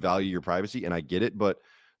you value your privacy, and I get it. But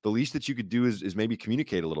the least that you could do is maybe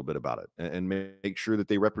communicate a little bit about it and make sure that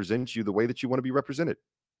they represent you the way that you want to be represented.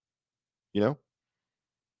 You know,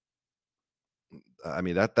 I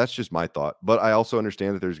mean that's just my thought. But I also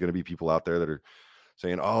understand that there's going to be people out there that are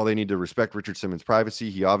saying, "Oh, they need to respect Richard Simmons' privacy.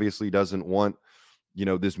 He obviously doesn't want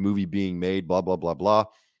this movie being made." Blah blah blah blah.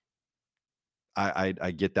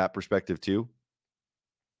 I get that perspective too,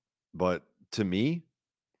 but to me,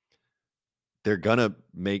 they're gonna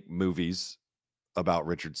make movies about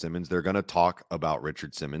Richard Simmons. They're gonna talk about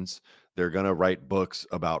Richard Simmons. They're gonna write books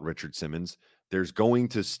about Richard Simmons. There's going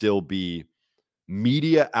to still be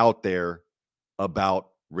media out there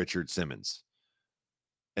about Richard Simmons.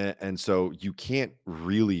 And so you can't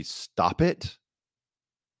really stop it.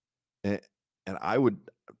 And, and I would,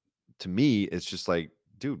 to me, it's just like,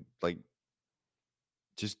 dude, like,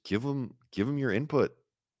 just give them your input.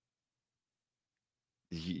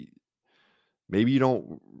 He, maybe you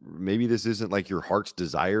don't maybe this isn't like your heart's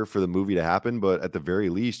desire for the movie to happen, but at the very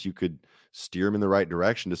least you could steer them in the right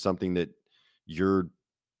direction to something that you're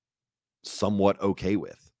somewhat okay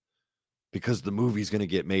with, because the movie's going to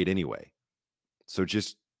get made anyway. So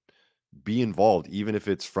just be involved, even if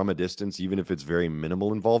it's from a distance, even if it's very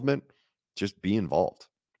minimal involvement. Just be involved.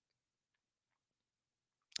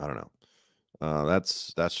 I don't know.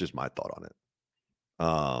 That's just my thought on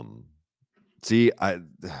it. See, I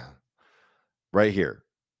right here,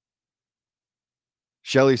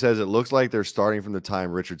 Shelly says it looks like they're starting from the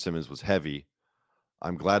time Richard Simmons was heavy.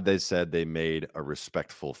 I'm glad they said they made a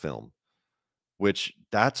respectful film, which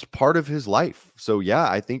that's part of his life. So yeah,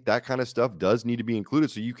 I think that kind of stuff does need to be included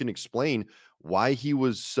so you can explain why he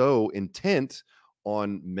was so intent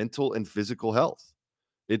on mental and physical health.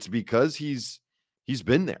 It's because he's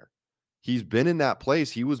been there. He's been in that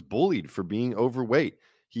place. He was bullied for being overweight.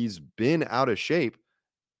 He's been out of shape.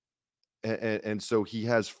 And so he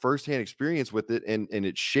has firsthand experience with it, and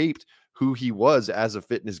it shaped who he was as a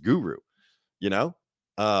fitness guru, you know?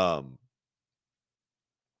 I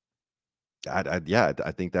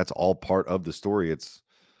think that's all part of the story. It's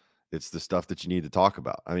the stuff that you need to talk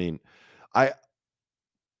about. I mean, I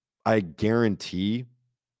I guarantee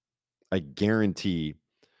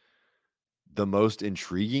the most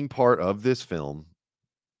intriguing part of this film,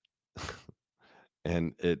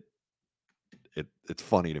 and it's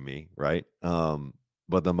funny to me, right?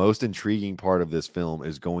 But the most intriguing part of this film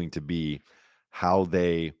is going to be how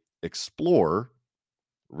they explore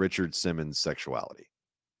Richard Simmons' sexuality.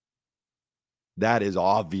 That is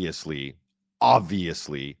obviously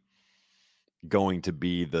going to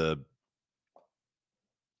be the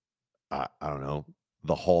I don't know,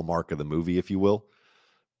 the hallmark of the movie, if you will.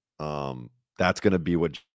 That's going to be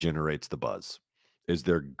what generates the buzz. Is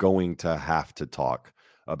they're going to have to talk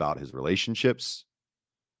about his relationships,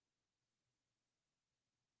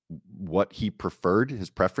 what he preferred, his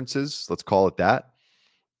preferences, let's call it that.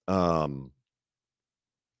 And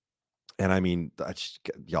I mean,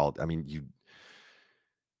 y'all, I mean,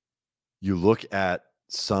 you look at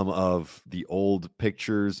some of the old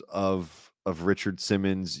pictures of Richard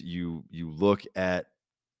Simmons, you look at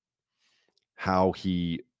how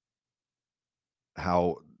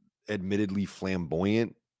admittedly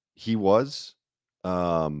flamboyant he was.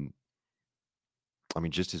 I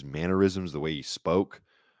mean, just his mannerisms, the way he spoke.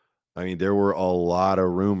 I mean, there were a lot of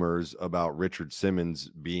rumors about Richard Simmons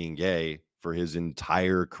being gay for his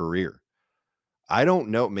entire career. I don't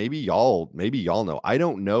know. Maybe y'all know. I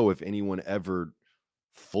don't know if anyone ever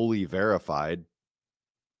fully verified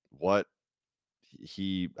what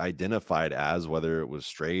he identified as, whether it was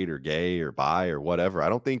straight or gay or bi or whatever. I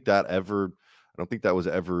don't think that was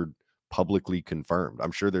ever publicly confirmed.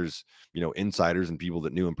 I'm sure there's, insiders and people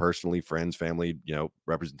that knew him personally, friends, family,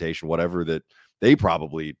 representation, whatever, that they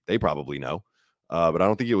probably know. But I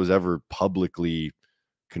don't think it was ever publicly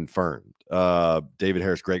confirmed. David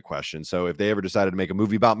Harris, great question. So if they ever decided to make a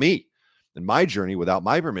movie about me and my journey without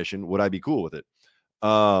my permission, would I be cool with it?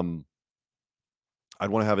 I'd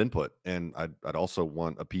want to have input, and I'd also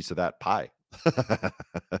want a piece of that pie.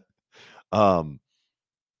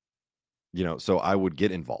 So I would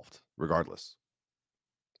get involved regardless.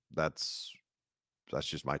 That's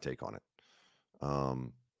just my take on it.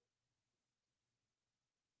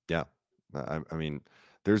 Yeah. I mean,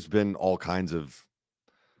 there's been all kinds of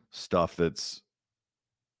stuff that's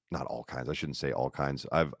not all kinds. I shouldn't say all kinds.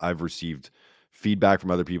 I've received feedback from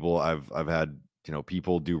other people. I've had,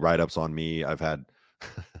 people do write-ups on me. I've had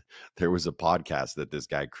there was a podcast that this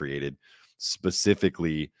guy created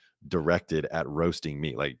specifically directed at roasting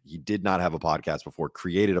me. Like, he did not have a podcast before,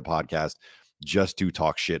 created a podcast just to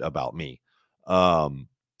talk shit about me.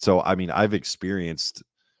 So I mean, I've experienced,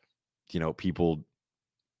 people,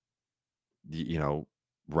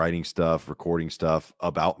 writing stuff, recording stuff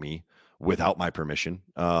about me without my permission.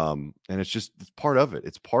 And it's part of it.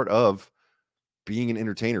 It's part of being an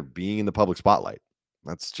entertainer, being in the public spotlight.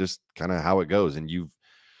 That's just kind of how it goes. And you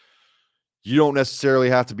don't necessarily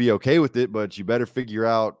have to be okay with it, but you better figure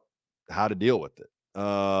out how to deal with it.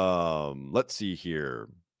 Let's see here.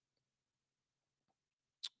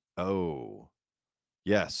 Oh,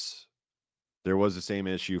 yes. There was the same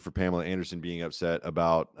issue for Pamela Anderson being upset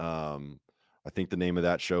about, I think the name of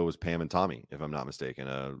that show was Pam and Tommy, if I'm not mistaken.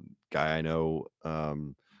 A guy I know,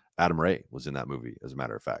 Adam Ray, was in that movie, as a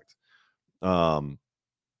matter of fact.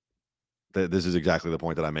 This is exactly the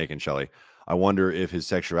point that I'm making, Shelley. I wonder if his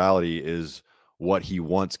sexuality is what he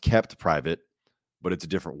once kept private, but it's a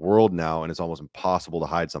different world now, and it's almost impossible to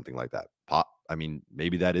hide something like that. I mean,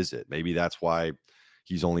 maybe that is it. Maybe that's why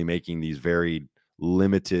he's only making these very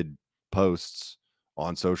limited posts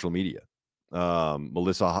on social media.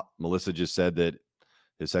 Melissa just said that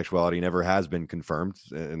his sexuality never has been confirmed,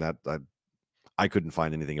 and that I couldn't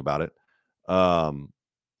find anything about it.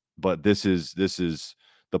 But this is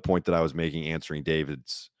the point that I was making, answering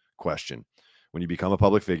David's question. When you become a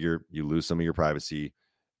public figure, you lose some of your privacy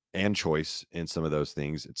and choice in some of those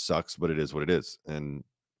things. It sucks, but it is what it is. And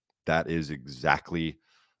that is exactly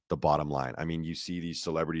the bottom line. I mean, you see these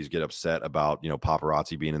celebrities get upset about,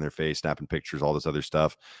 paparazzi being in their face, snapping pictures, all this other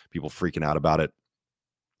stuff, people freaking out about it.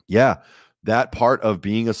 Yeah, that part of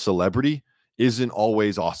being a celebrity isn't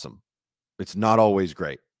always awesome. It's not always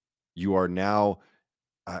great. You are now,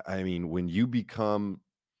 I mean, when you become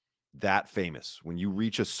that famous, when you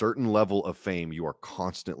reach a certain level of fame, you are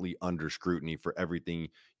constantly under scrutiny for everything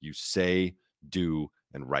you say, do,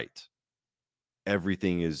 and write.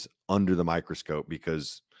 Everything is under the microscope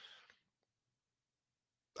because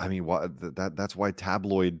I mean, that's why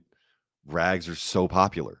tabloid rags are so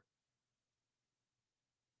popular.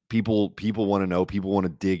 People want to know. People want to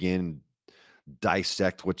dig in,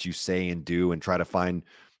 dissect what you say and do, and try to find,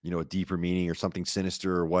 a deeper meaning or something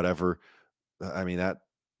sinister or whatever. I mean,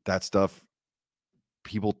 that stuff.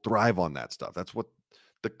 People thrive on that stuff. That's what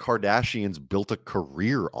the Kardashians built a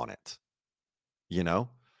career on it. You know,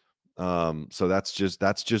 so that's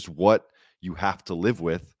just what you have to live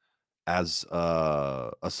with as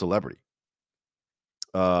a celebrity.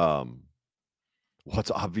 Um,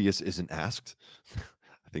 what's obvious isn't asked.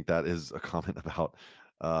 I think that is a comment about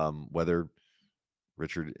whether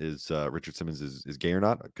Richard Simmons is gay or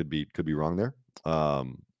not. I could be wrong there. But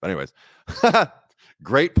anyways,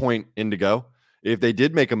 great point, Indigo. If they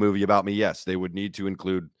did make a movie about me, yes, they would need to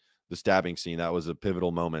include the stabbing scene. That was a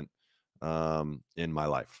pivotal moment in my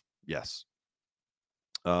life. Yes.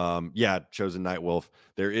 Yeah, Chosen Night Wolf.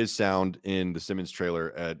 There is sound in the Simmons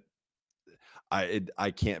trailer.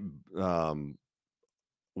 I can't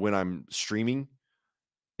when I'm streaming,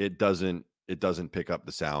 it doesn't pick up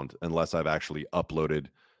the sound unless I've actually uploaded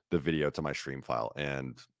the video to my stream file,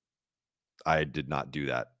 and I did not do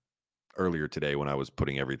that earlier today when I was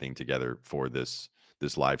putting everything together for this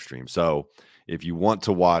live stream. So if you want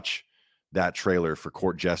to watch that trailer for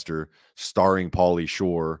Court Jester starring Pauly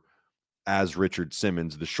Shore as Richard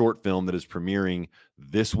Simmons, the short film that is premiering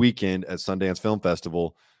this weekend at Sundance Film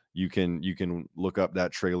Festival, you can look up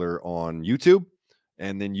that trailer on YouTube,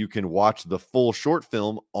 and then you can watch the full short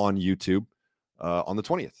film on YouTube on the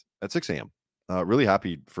 20th at 6 a.m. Really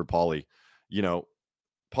happy for Pauly.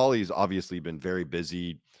 Pauly's obviously been very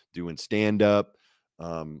busy doing stand-up,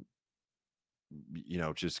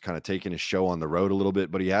 just kind of taking his show on the road a little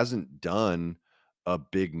bit, but he hasn't done a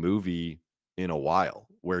big movie in a while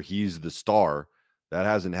where he's the star. That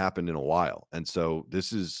hasn't happened in a while. And so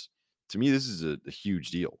to me, this is a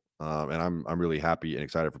huge deal. And I'm really happy and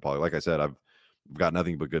excited for Pauly. Like I said, I've got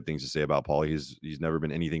nothing but good things to say about Pauly. He's never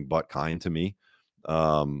been anything but kind to me.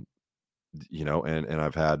 And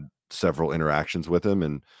I've had several interactions with him,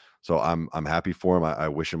 and so I'm happy for him. I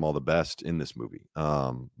wish him all the best in this movie.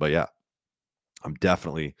 But yeah, I'm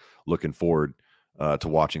definitely looking forward to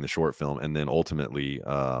watching the short film and then ultimately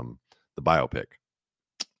the biopic.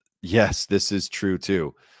 Yes, this is true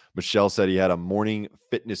too. Michelle said he had a morning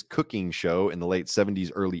fitness cooking show in the late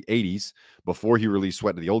 70s, early 80s. Before he released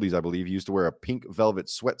Sweat to the Oldies, I believe, he used to wear a pink velvet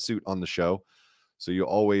sweatsuit on the show. So you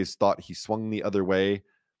always thought he swung the other way.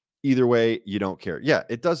 Either way, you don't care. Yeah,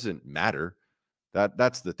 it doesn't matter.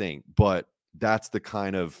 That's the thing. But that's the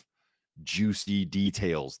kind of juicy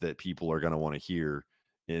details that people are going to want to hear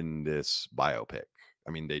in this biopic.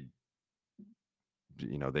 I mean, they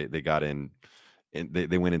got in, and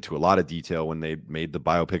they went into a lot of detail when they made the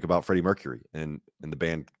biopic about Freddie Mercury and the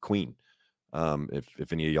band Queen.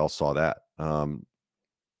 If any of y'all saw that,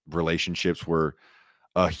 relationships were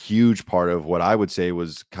a huge part of what I would say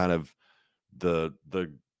was kind of the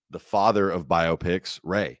father of biopics.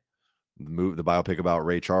 Ray, the biopic about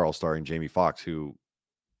Ray Charles starring Jamie Foxx, who,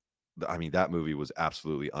 I mean, that movie was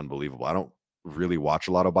absolutely unbelievable. I don't really watch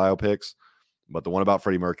a lot of biopics, but the one about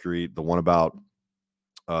Freddie Mercury, the one about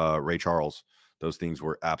Ray Charles, those things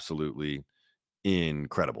were absolutely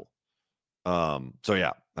incredible. So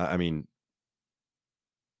yeah, I mean,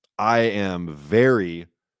 I am very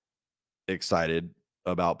excited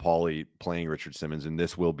about Pauly playing Richard Simmons, and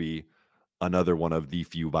this will be another one of the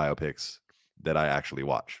few biopics that I actually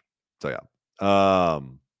watch. So yeah.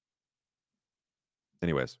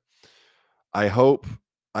 Anyways, I hope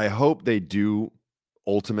they do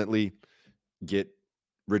ultimately get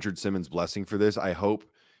Richard Simmons' blessing for this. I hope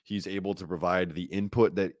he's able to provide the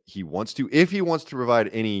input that he wants to, if he wants to provide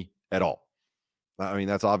any at all. I mean,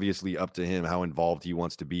 that's obviously up to him how involved he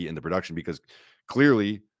wants to be in the production, because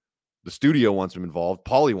clearly the studio wants him involved.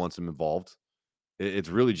 Pauly wants him involved. It's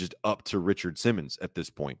really just up to Richard Simmons at this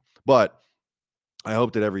point. But I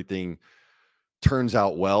hope that everything turns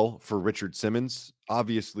out well for Richard Simmons.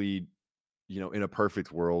 Obviously, in a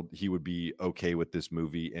perfect world, he would be okay with this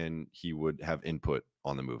movie and he would have input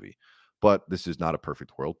on the movie. But this is not a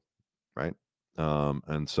perfect world, right?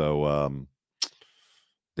 And so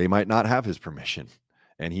they might not have his permission,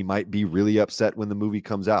 and he might be really upset when the movie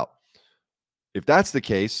comes out. If that's the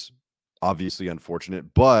case, obviously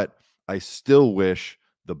unfortunate, but I still wish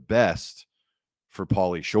the best for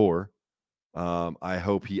Pauly Shore. I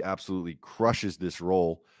hope he absolutely crushes this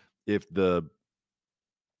role. If the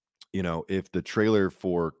trailer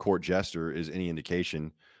for Court Jester is any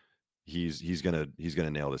indication, he's gonna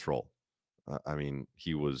nail this role. I mean,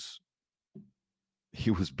 he was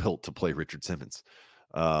built to play Richard Simmons.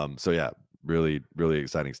 So yeah, really, really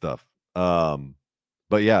exciting stuff. But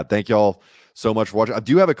But yeah, thank y'all so much for watching. I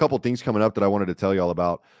do have a couple things coming up that I wanted to tell y'all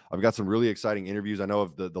about. I've got some really exciting interviews. I know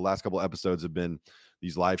of the last couple episodes have been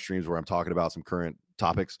these live streams where I'm talking about some current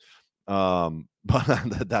topics. But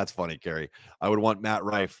that's funny, Carrie. I would want Matt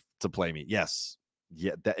Rife to play me. Yes.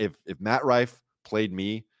 Yeah. If Matt Rife played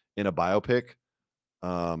me in a biopic,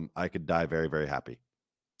 I could die very, very happy,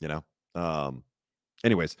 you know?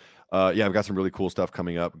 Anyways, yeah, I've got some really cool stuff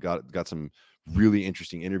coming up. Got some really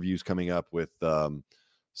interesting interviews coming up with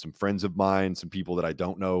some friends of mine, some people that I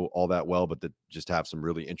don't know all that well, but that just have some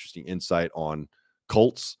really interesting insight on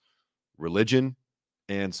cults, religion,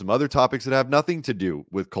 and some other topics that have nothing to do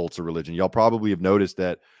with cults or religion. Y'all probably have noticed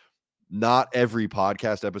that not every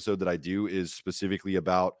podcast episode that I do is specifically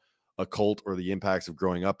about a cult or the impacts of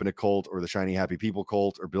growing up in a cult or the Shiny Happy People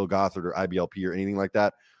cult or Bill Gothard or IBLP or anything like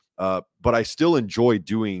that. But I still enjoy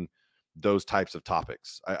doing those types of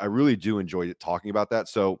topics. I really do enjoy talking about that.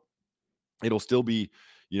 So it'll still be,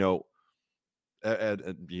 you know,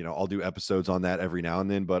 I'll do episodes on that every now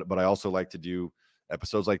and then, but I also like to do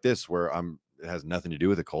episodes like this where it has nothing to do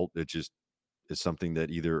with a cult. It just is something that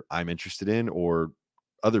either I'm interested in or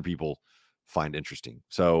other people find interesting.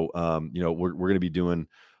 So, we're going to be doing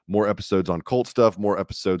more episodes on cult stuff, more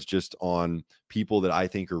episodes just on people that I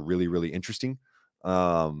think are really, really interesting.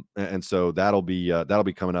 And so that'll be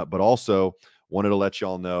coming up, but also wanted to let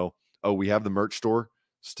y'all know, we have the merch store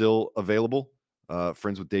still available,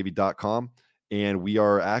 friendswithdavey.com. And we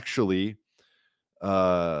are actually,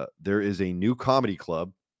 there is a new comedy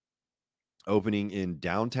club opening in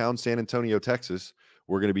downtown San Antonio, Texas.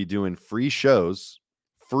 We're going to be doing free shows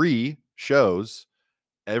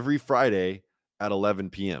every Friday at 11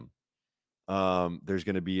 p.m. There's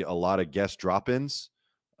going to be a lot of guest drop-ins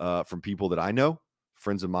from people that I know,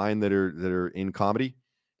 friends of mine that are in comedy,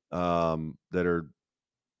 that are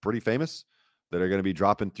pretty famous, that are going to be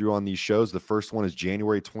dropping through on these shows. The first one is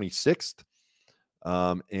January 26th.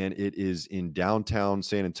 And it is in downtown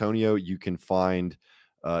San Antonio. You can find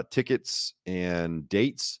tickets and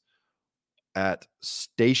dates at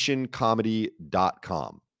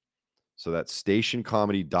stationcomedy.com. So that's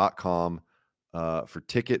stationcomedy.com for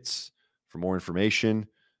tickets. For more information,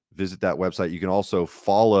 visit that website. You can also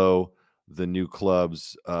follow the new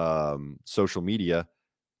club's social media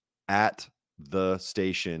at the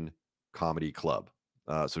Station Comedy Club.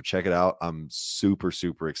 So check it out. I'm super,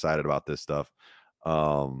 super excited about this stuff.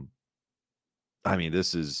 I mean,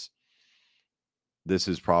 this is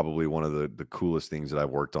probably one of the coolest things that I've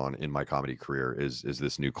worked on in my comedy career is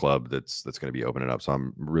this new club that's going to be opening up. So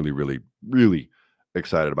I'm really, really, really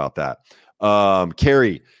excited about that.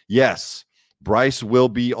 Carrie, yes, Bryce will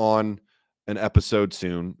be on an episode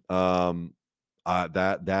soon.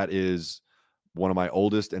 That is one of my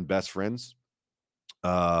oldest and best friends.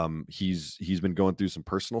 He's been going through some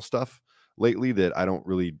personal stuff lately that I don't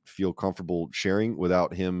really feel comfortable sharing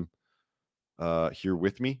without him here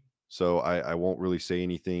with me. So I won't really say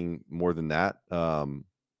anything more than that.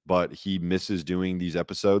 But he misses doing these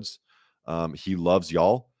episodes. He loves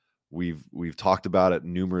y'all. We've talked about it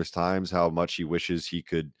numerous times how much he wishes he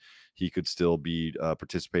could still be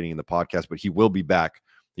participating in the podcast, but he will be back.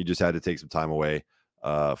 He just had to take some time away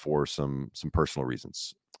for some personal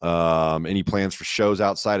reasons. Any plans for shows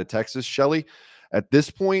outside of Texas, Shelly? At this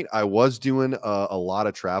point, I was doing a lot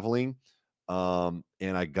of traveling, and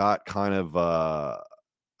I got kind of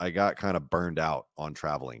burned out on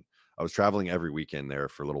traveling. I was traveling every weekend there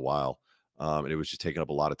for a little while, and it was just taking up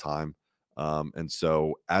a lot of time. And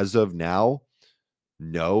so as of now,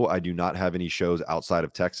 no, I do not have any shows outside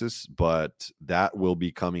of Texas, but that will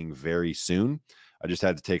be coming very soon. I just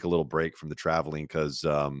had to take a little break from the traveling because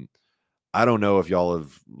I don't know if y'all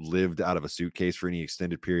have lived out of a suitcase for any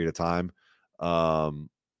extended period of time.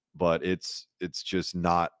 But it's just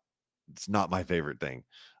not, it's not my favorite thing.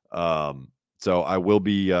 So I will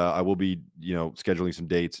be, scheduling some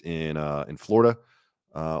dates in Florida.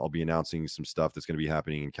 I'll be announcing some stuff that's going to be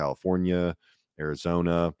happening in California,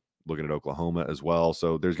 Arizona, looking at Oklahoma as well.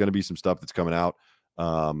 So there's going to be some stuff that's coming out.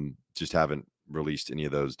 Just haven't released any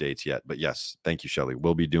of those dates yet, but yes, thank you, Shelly.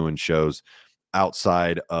 We'll be doing shows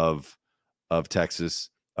outside of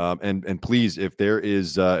Texas. And please, if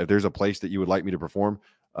there's a place that you would like me to perform,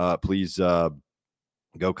 please go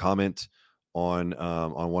comment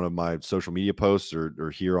on one of my social media posts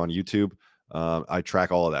or here on YouTube. I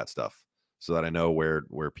track all of that stuff so that I know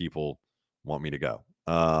where people want me to go.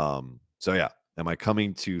 So yeah, am I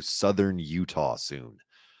coming to Southern Utah soon?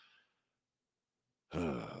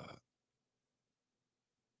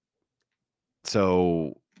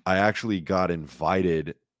 So I actually got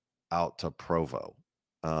invited out to Provo,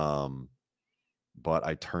 but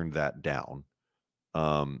I turned that down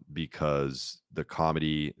because the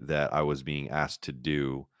comedy that I was being asked to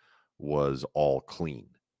do was all clean.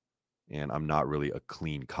 And I'm not really a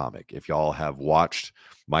clean comic. If y'all have watched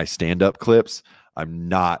my stand-up clips, I'm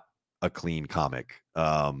not a clean comic.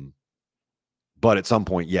 But at some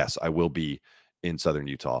point, yes, I will be in Southern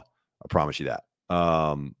Utah. I promise you that.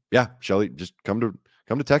 Yeah, Shelly, just come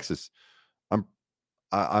to Texas.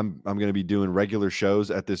 I'm going to be doing regular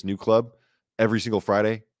shows at this new club every single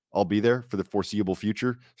Friday. I'll be there for the foreseeable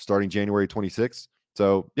future, starting January 26th.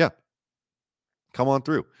 So yeah, come on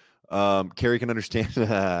through. Carrie can understand.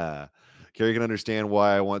 Carrie can understand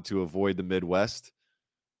why I want to avoid the Midwest.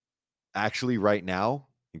 Actually, right now,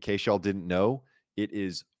 in case y'all didn't know, it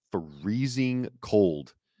is freezing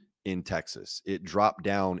cold in Texas. It dropped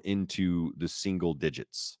down into the single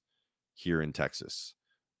digits here in Texas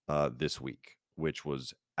this week, which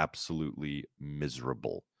was absolutely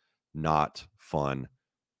miserable. Not fun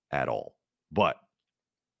at all. But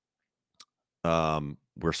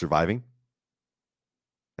we're surviving.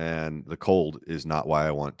 And the cold is not why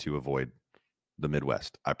I want to avoid the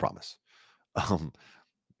Midwest. I promise.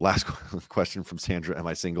 Last question from Sandra. Am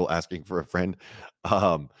I single? Asking for a friend.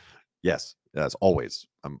 Yes, as always.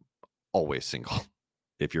 I'm always single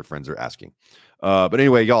if your friends are asking. But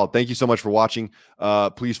anyway, y'all, thank you so much for watching.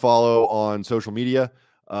 Please follow on social media.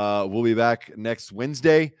 We'll be back next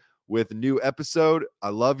Wednesday with a new episode. I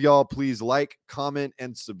love y'all. Please like, comment,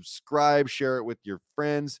 and subscribe. Share it with your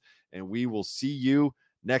friends. And we will see you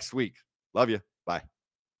next week. Love you. Bye.